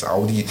any less. I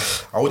would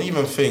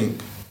even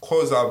think,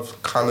 because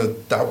I've kind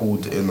of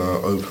dabbled in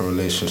an open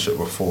relationship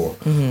before,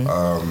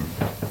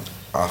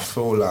 I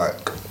feel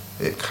like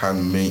it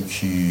can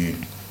make you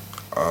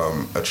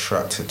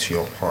attracted to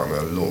your partner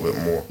a little bit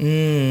more,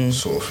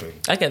 sort of thing.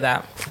 I get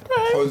that.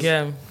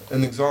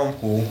 An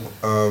example,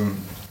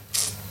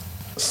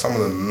 some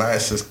of the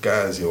nicest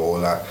guys, or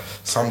like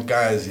some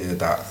guys here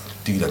that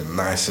do the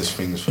nicest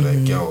things for their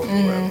girls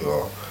or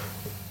whatever,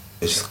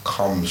 it just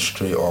comes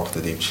straight after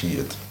they've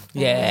cheated.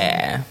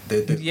 Yeah.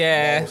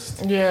 Yeah.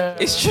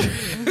 It's true.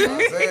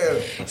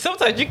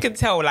 Sometimes you can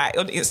tell, like,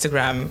 on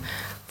Instagram,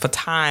 for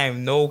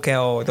time, no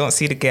girl, don't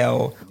see the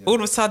girl. All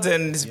of a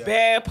sudden, this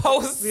bare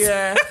posts.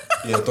 Yeah.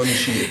 Donnie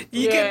cheated.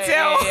 You can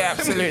tell. Yeah,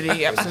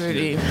 absolutely. I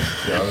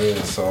mean,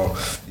 so,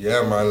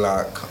 yeah, man,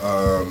 like,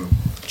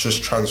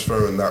 just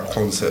transferring that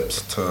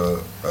concept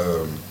to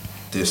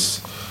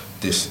this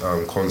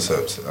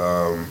concept.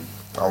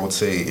 I would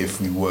say if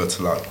we were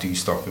to like do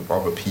stuff with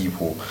other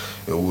people,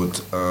 it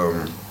would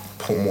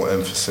put more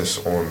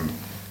emphasis on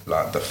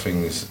like the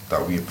things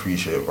that we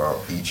appreciate about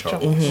each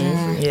other.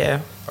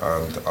 Yeah.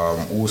 And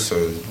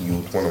also you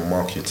would want to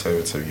mark your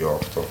territory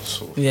after.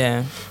 So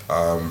yeah.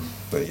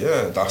 But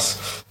yeah,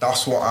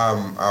 that's what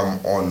I'm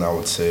on. I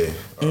would say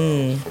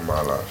for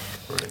my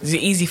life. Really. Is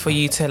it easy for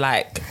you to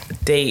like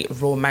date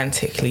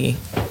romantically?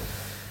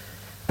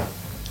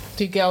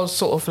 Do girls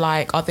sort of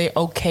like, are they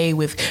okay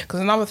with, because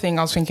another thing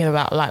I was thinking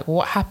about, like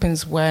what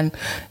happens when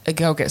a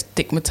girl gets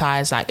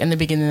stigmatized, like in the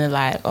beginning they're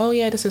like, oh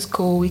yeah, this is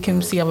cool, we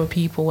can see other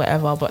people,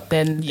 whatever, but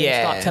then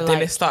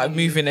they start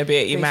moving a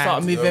bit,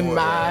 start moving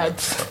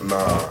mad.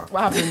 Nah.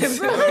 What happens?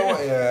 You know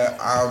what, yeah,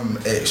 I'm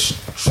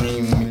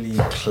extremely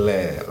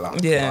clear.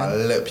 Like, I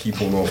let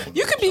people know.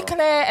 You can be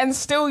clear and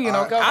still, you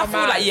know, girls I are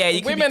feel mad. like, yeah,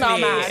 you can women be clear. are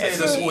mad. I say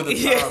this all the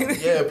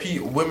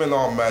time. Women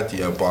are mad,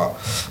 yeah, but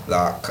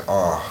like,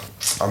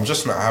 I'm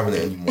just not having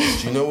it anymore.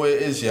 Do you know what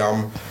it is?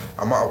 Yeah,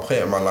 I'm at a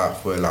point in my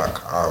life where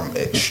like I'm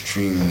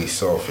extremely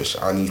selfish.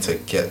 I need to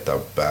get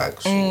the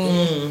bag. So,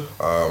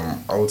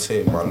 I would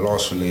say my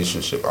last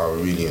relationship, I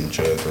really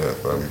enjoyed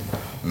it.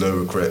 No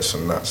regrets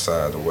on that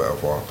side or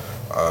whatever.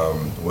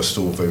 We're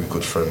still very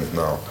good friends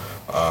now.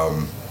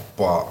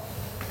 But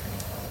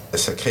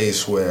it's a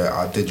case where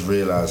I did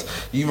realise,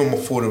 even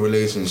before the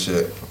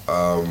relationship,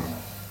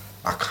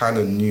 I kind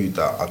of knew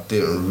that I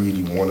didn't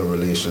really want a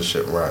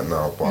relationship right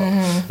now, but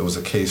it was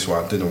a case where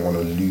I didn't want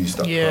to lose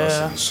that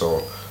person.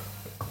 So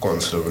I got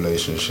into the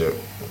relationship.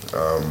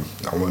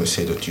 I won't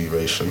say the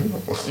duration.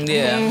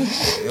 Yeah.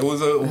 It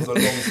was a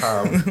long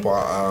time,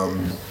 but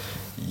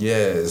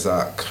it's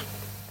like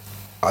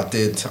I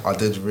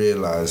did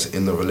realise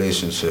in the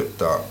relationship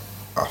that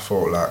I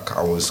felt like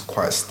I was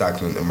quite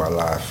stagnant in my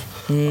life.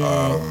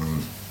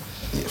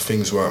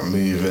 Things weren't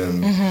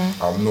moving.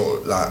 I'm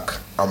not like,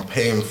 I'm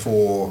paying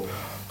for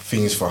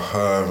things for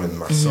her and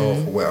myself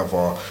or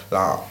whatever.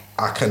 Like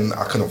I can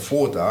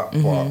afford that,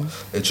 but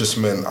it just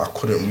meant I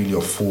couldn't really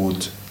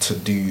afford to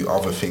do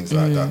other things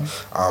like that.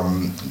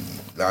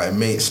 Like it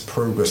makes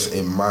progress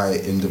in my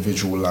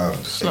individual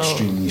life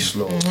extremely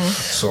slow.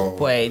 So,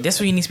 boy, that's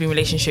why you need to be in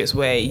relationships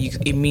where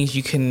it means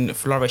you can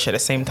flourish at the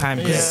same time.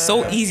 Because it's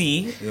so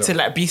easy to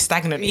like be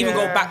stagnant, even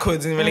go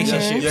backwards in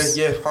relationships.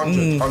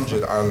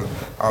 100. And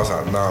I was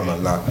like, nah,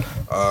 man. Like,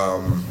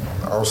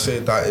 I'll say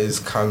that is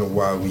kind of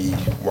why we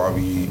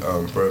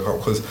broke up.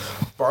 Because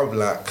probably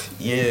like,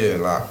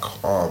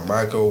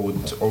 my girl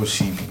would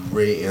obviously be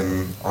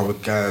rating other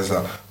guys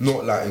that,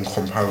 not like in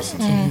comparison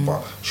to me,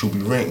 but she'll be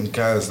rating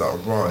guys that are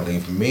right,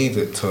 they've made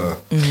it to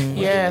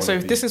so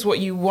if this is what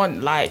you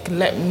want, like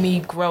let me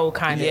grow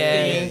kind of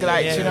thing,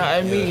 like do you know what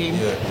I mean?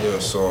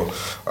 So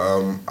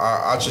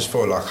I just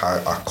feel like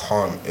I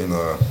can't in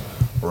a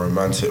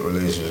romantic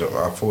relationship.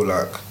 I feel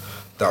like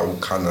that will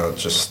kind of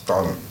just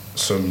stunt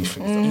so many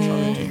things that I'm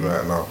trying to do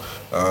right now.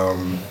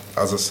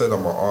 As I said,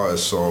 I'm an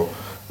artist, so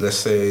let's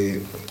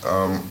say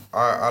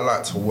I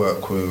like to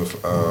work with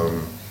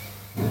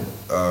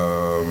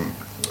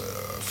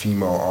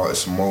female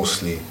artists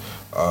mostly,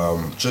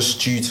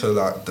 just due to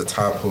like the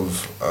type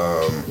of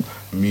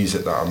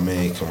music that I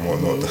make and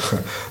whatnot.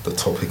 The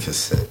topic is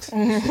sex.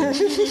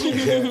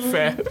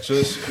 Fair.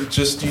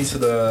 Just due to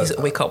the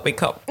wake up.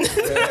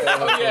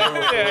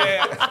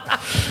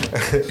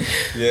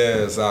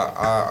 It's like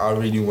I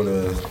really want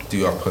to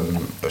do up an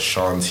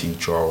Ashanti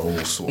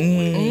Jarrell sort of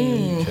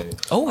way. Okay.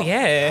 Oh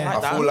yeah,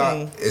 I feel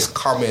like it's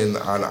coming,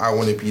 and I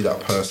want to be that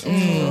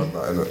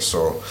person.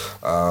 So,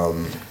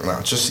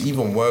 like just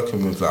even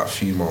working with like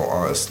female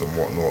artists and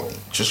whatnot,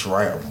 just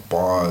writing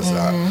bars,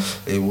 like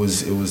it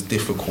was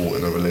difficult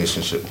in a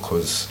relationship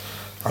because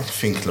I'm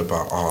thinking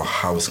about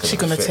how it's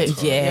gonna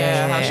affect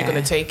her. How's she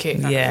gonna take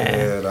it?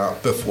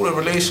 Like, before the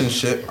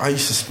relationship, I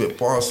used to spit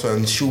bars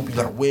and she'll be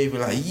like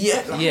waving like you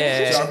know what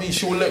I mean?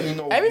 She'll let me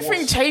know.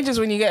 Everything changes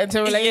when you get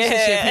into a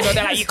relationship. You know,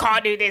 they're like, you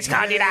can't do this,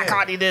 can't do that,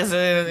 can't do this.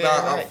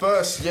 At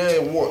first,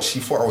 she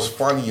thought I was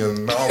funny,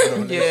 and now I'm in a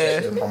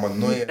relationship, I'm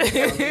annoying.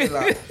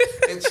 Like,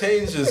 it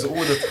changes all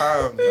the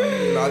time.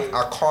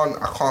 I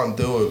can't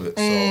deal with it,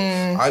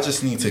 so I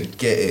just need to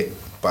get it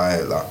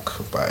by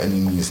any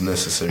means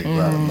necessary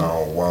right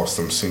now whilst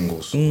I'm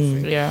single sort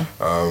of thing.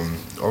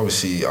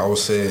 Obviously I would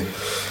say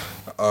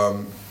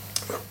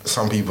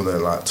some people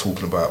don't like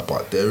talking about it,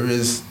 but there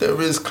is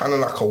kind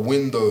of like a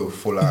window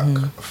for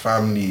like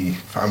family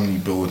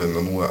building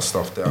and all that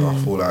stuff there. I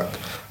feel like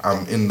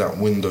I'm in that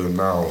window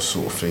now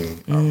sort of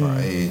thing at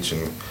my age,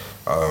 and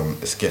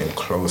it's getting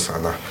closer,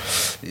 and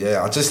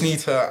I just need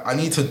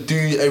to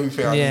do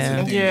everything I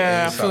need to do.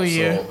 Yeah, I feel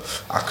you.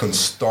 So I can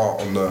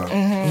start on the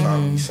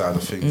family side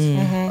of things.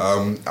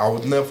 I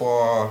would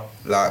never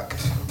like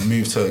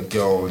move to a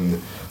girl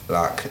and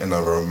like in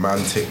a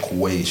romantic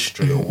way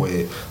straight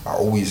away. I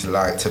always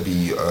like to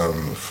be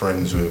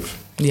friends with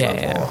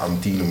whoever I'm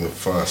dealing with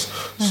first.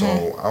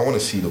 So I want to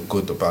see the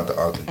good, the bad, the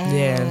ugly.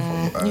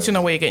 You need to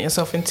know what you're getting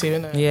yourself into,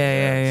 innit?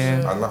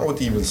 Yeah. And I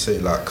would even say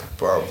like,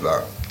 bruv,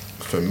 like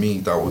for me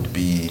that would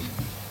be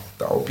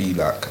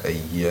like a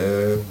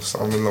year or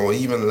something, or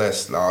even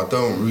less. Like I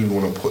don't really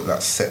want to put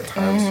that set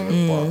time to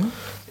it, but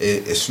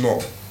it's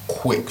not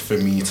quick for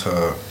me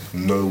to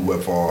know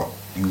whether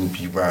you will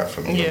be right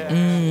for me.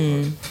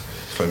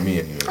 For me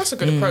anyway. That's a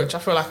good approach. I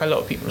feel like a lot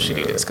of people should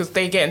do this, because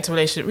they get into a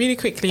relationship really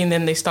quickly and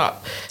then they start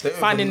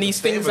finding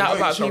these things out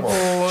about people.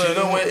 Do you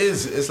know what it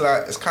is?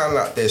 It's kind of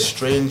like they're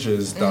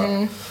strangers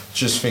that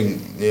just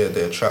think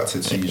they're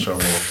attracted to each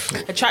other.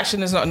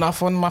 Attraction is not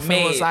enough. One of my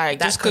friends was like,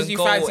 just because you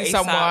fancy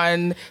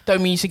someone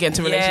don't mean you should get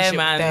into a relationship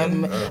with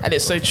them. And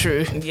it's so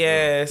true.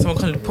 Yeah, someone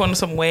can put on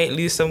some weight,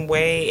 lose some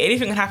weight,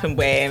 anything can happen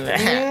when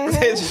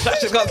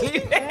attraction's got to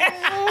leave.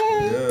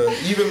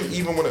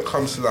 Even when it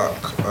comes to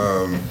like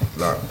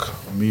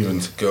moving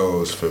to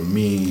girls, for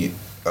me,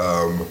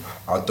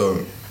 I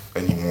don't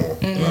anymore.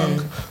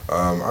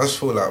 I just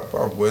feel like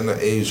we're in the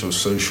age of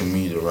social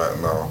media right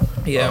now.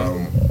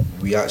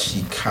 We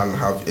actually can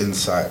have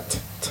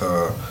insight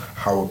to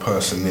how a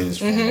person is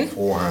from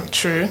beforehand.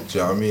 True. Do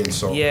you know what I mean?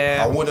 So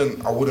I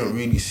wouldn't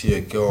really see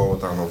a girl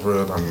down the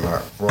road and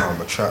like,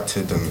 I'm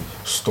attracted and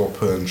stop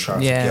her and try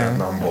to get a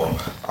number.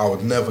 I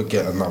would never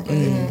get a number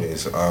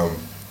anyways.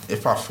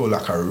 If I feel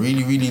like I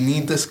really, really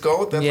need this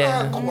girl, then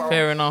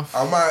fair enough.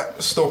 I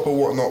might stop or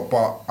whatnot,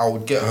 but I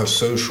would get her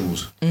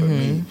socials for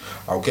me.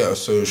 I'll get her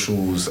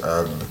socials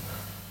and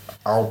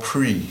I'll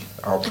pre.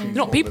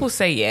 People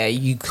say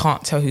you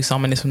can't tell who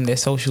someone is from their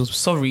socials.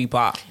 Sorry,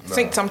 but I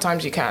think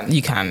sometimes you can.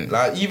 You can.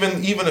 Like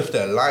even if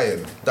they're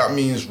lying, that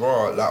means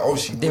like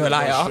obviously they're a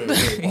liar.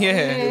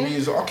 It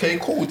means okay,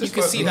 cool. This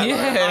you can see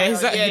that.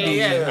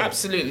 Exactly.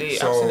 Absolutely.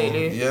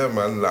 Yeah,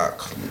 man.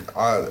 Like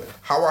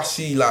how I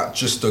see like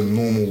just the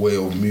normal way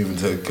of moving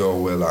to a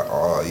girl where like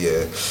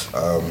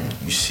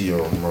you see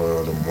her on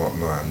road and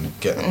whatnot and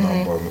get a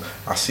number.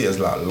 I see it as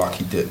like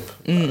lucky dip.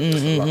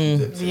 Lucky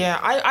dip. Yeah,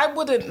 I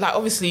wouldn't like.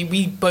 Obviously,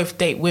 we both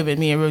date women.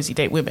 Me and Rosie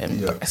date women.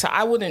 Yeah. So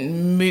I wouldn't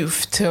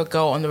move to a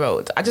girl on the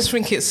road. I just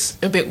think it's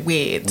a bit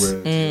weird. Do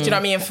you know what I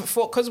mean?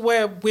 Because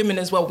we're women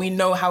as well, we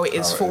know how it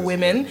is for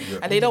women,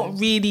 and they don't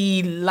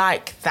really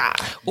like that.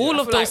 All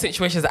of those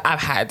situations that I've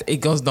had, it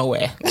goes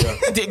nowhere.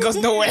 It goes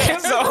nowhere.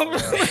 So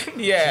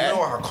Do you know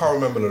what? I can't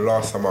remember the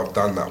last time I've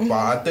done that, but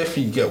I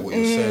definitely get what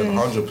you're saying,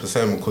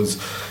 100%. Because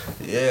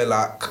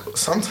like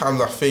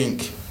sometimes I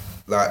think.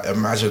 Like,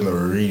 imagine a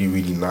really,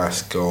 really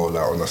nice girl,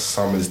 like, on a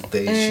summer's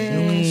day, she's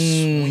looking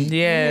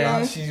sweet.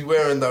 Like, she's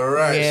wearing the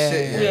right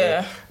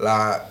shit.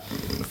 Like,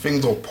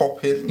 things are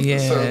popping in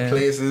certain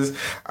places.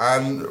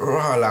 And,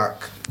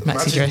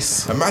 imagine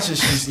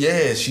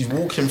she's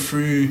walking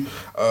through,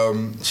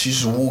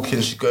 she's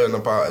going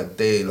about a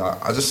day.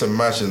 Like, I just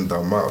imagine the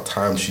amount of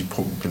time she's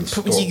probably been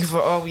stopped.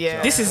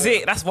 This is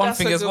it. That's one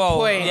thing as well.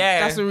 Point.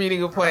 That's a really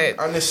good point.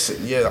 And it's,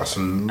 that's a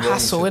long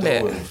hassle, isn't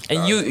it?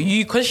 And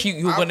because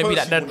you're going to be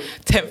like the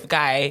 10th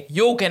guy,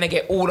 you're going to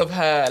get all of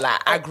her, like,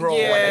 aggro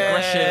and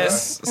aggression.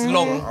 It's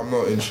long. I'm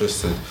not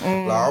interested.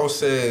 Like, I would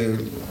say,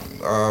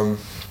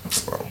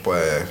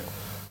 but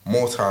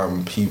more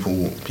time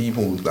people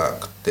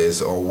like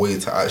there's a way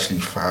to actually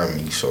find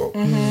me, so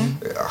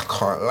I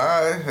can't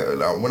lie.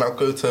 Like, when I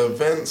go to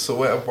events or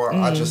whatever,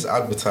 I just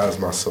advertise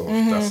myself.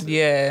 That's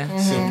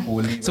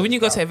simple. So when you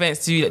go to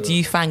events, do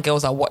you find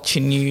girls are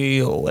watching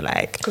you, or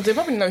like, because they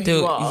probably know who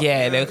you are?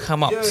 They'll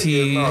come up to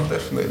you. No,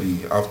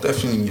 definitely. I've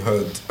definitely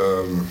heard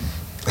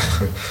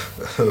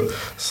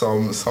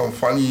some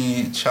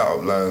funny chat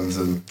up lines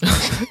and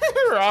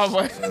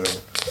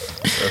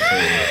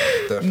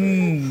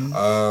definitely.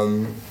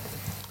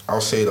 I'll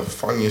say the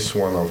funniest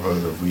one I've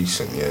heard of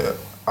recent,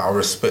 I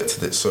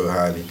respected it so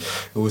highly.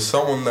 It was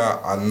someone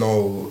that I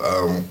know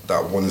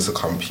that wanted to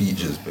come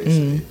Peaches,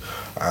 basically.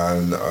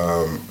 And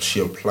she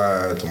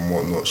applied and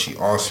whatnot. She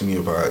asked me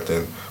about it,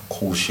 then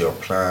cool, she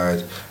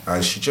applied.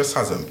 And she just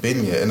hasn't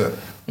been yet, innit?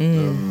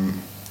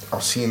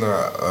 I've seen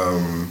her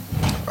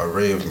a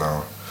rave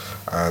now.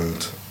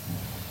 And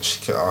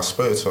I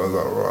spoke to her, I was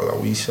like, right, like,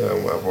 what you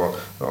saying, whatever.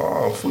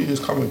 I thought you was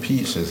coming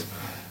Peaches.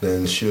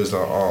 Then she was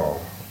like,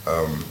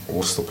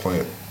 what's the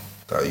point?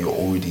 That you're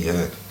already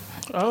here.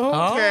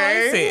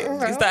 Okay.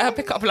 Is that her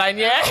pickup line?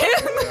 Yeah.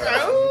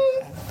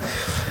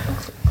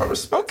 I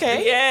respect.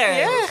 Okay.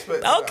 Yeah.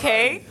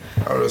 Okay.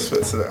 I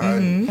respect that.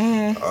 And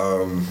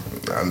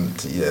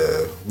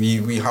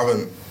we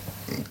haven't.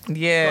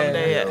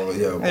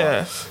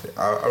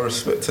 I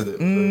respected it.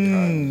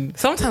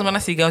 Sometimes when I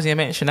see girls you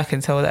mention, I can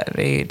tell that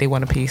they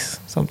want a piece.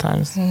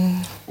 Sometimes.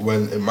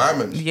 When in my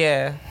mention.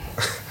 Yeah.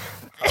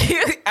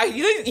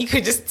 You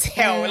could just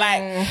tell.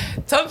 Like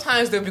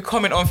sometimes they'll be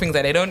commenting on things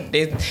that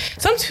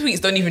some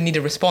tweets don't even need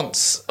a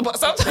response, but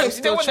sometimes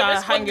you don't want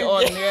to hang it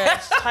on. Yeah,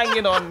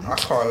 hanging on. I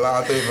can't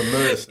lie, I don't even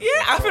notice. Yeah,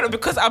 I feel like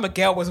because I'm a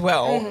girl as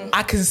well,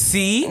 I can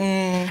see,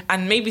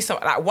 and maybe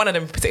one of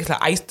them in particular.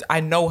 I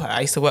know her.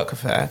 I used to work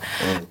with her,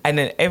 and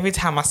then every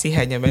time I see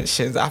her in your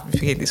mentions, I've been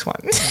thinking this one.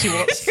 She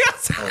wants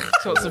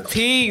a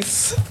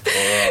piece. She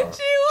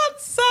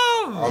wants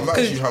some. I'm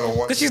actually trying to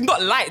watch. Because she's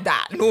not like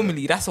that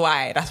normally. That's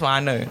why I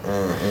know.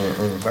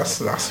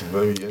 That's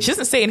very. She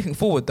doesn't say anything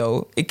forward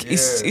though.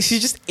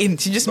 She's just in.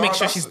 She just makes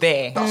sure she's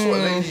there. That's what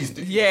ladies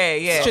do.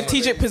 Yeah.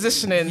 Strategic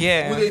positioning.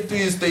 Yeah. What they do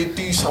is they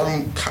do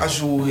some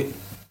casual.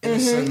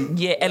 Innocent,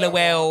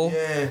 LOL.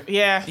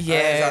 Yeah.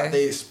 Like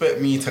they expect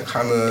me to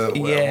kind of.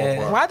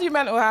 Why do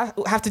men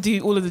have to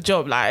do all of the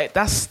job? Like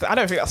I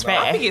don't think that's fair.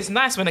 I think it's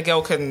nice when a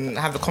girl can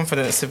have the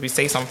confidence to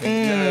say something.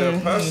 Yeah,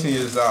 personally,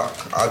 is that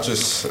I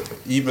just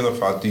even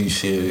if I do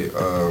see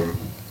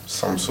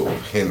some sort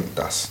of hint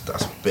that's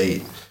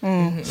bait.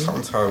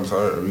 Sometimes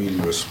I don't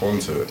really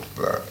respond to it.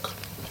 Like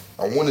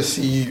I want to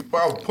see you,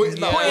 but put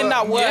in that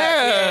work.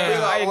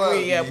 Yeah, I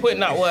agree. Yeah, put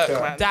in that work,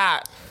 man.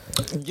 That.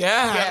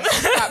 Yeah.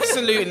 Yes,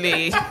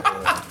 absolutely.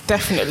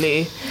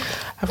 Definitely.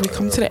 Have we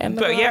come to the end?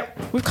 But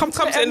we've come to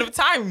the end of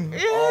time.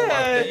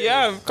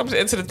 Yeah. We've come to the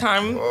end of the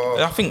time.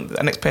 I think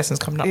the next person's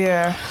coming up.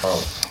 Yeah.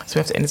 So we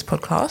have to end this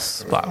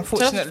podcast. But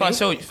unfortunately,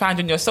 tell us find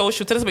you on your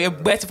social. Tell us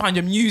where to find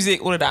your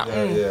music, all of that.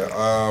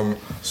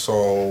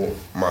 So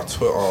my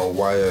Twitter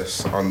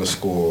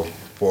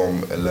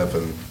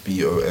YS_bomb11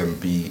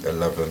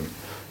 BOMB11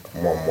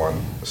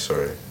 11.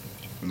 Sorry.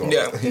 So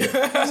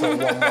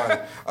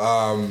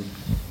 11.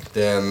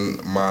 Then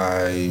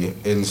my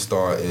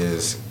Insta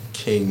is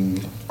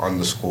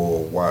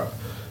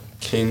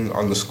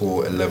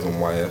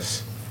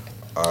king_11YS.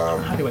 How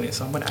do you want it?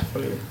 So I'm gonna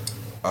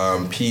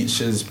follow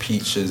Peaches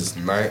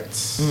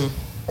Nights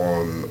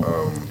on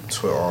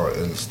Twitter,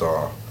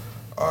 Insta.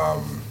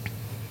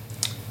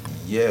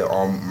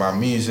 My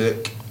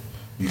music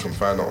you can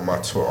find it on my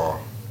Twitter.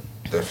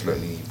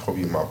 Definitely,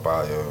 probably my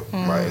bio,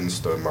 my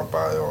Insta, and my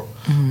bio.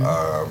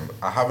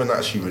 I haven't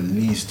actually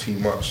released too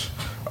much,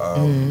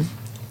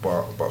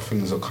 but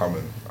things are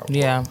coming.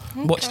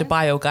 Watch the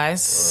bio,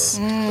 guys.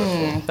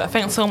 But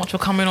thanks so much for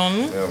coming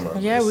on. Yeah,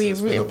 man.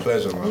 It's been a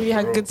pleasure, man. We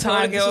had a good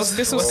time, girls.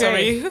 This was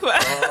scary. The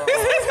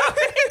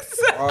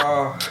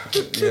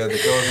girls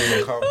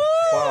didn't come.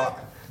 But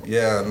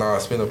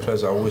it's been a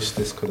pleasure. I wish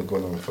this could have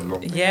gone on for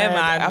longer. Yeah,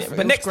 man.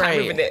 But next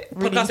time,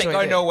 podcast ain't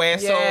going nowhere.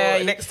 So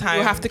next time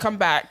you'll have to come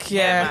back.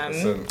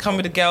 Man. Come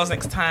with the girls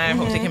next time.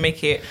 Hope they can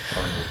make it.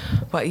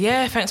 But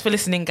thanks for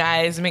listening,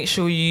 guys. Make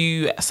sure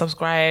you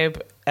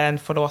subscribe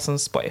and follow us on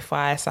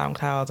Spotify,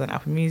 SoundCloud, and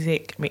Apple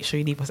Music. Make sure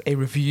you leave us a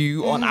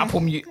review on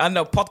Apple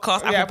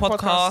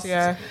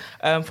Podcast.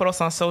 Follow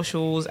us on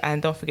socials,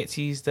 and don't forget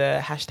to use the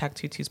hashtag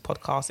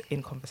 #TwoTwosPodcast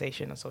in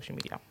conversation on social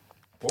media.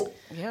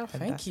 Yeah,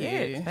 thank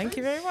you. Thank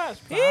you very much.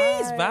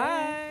 Peace.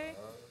 Bye.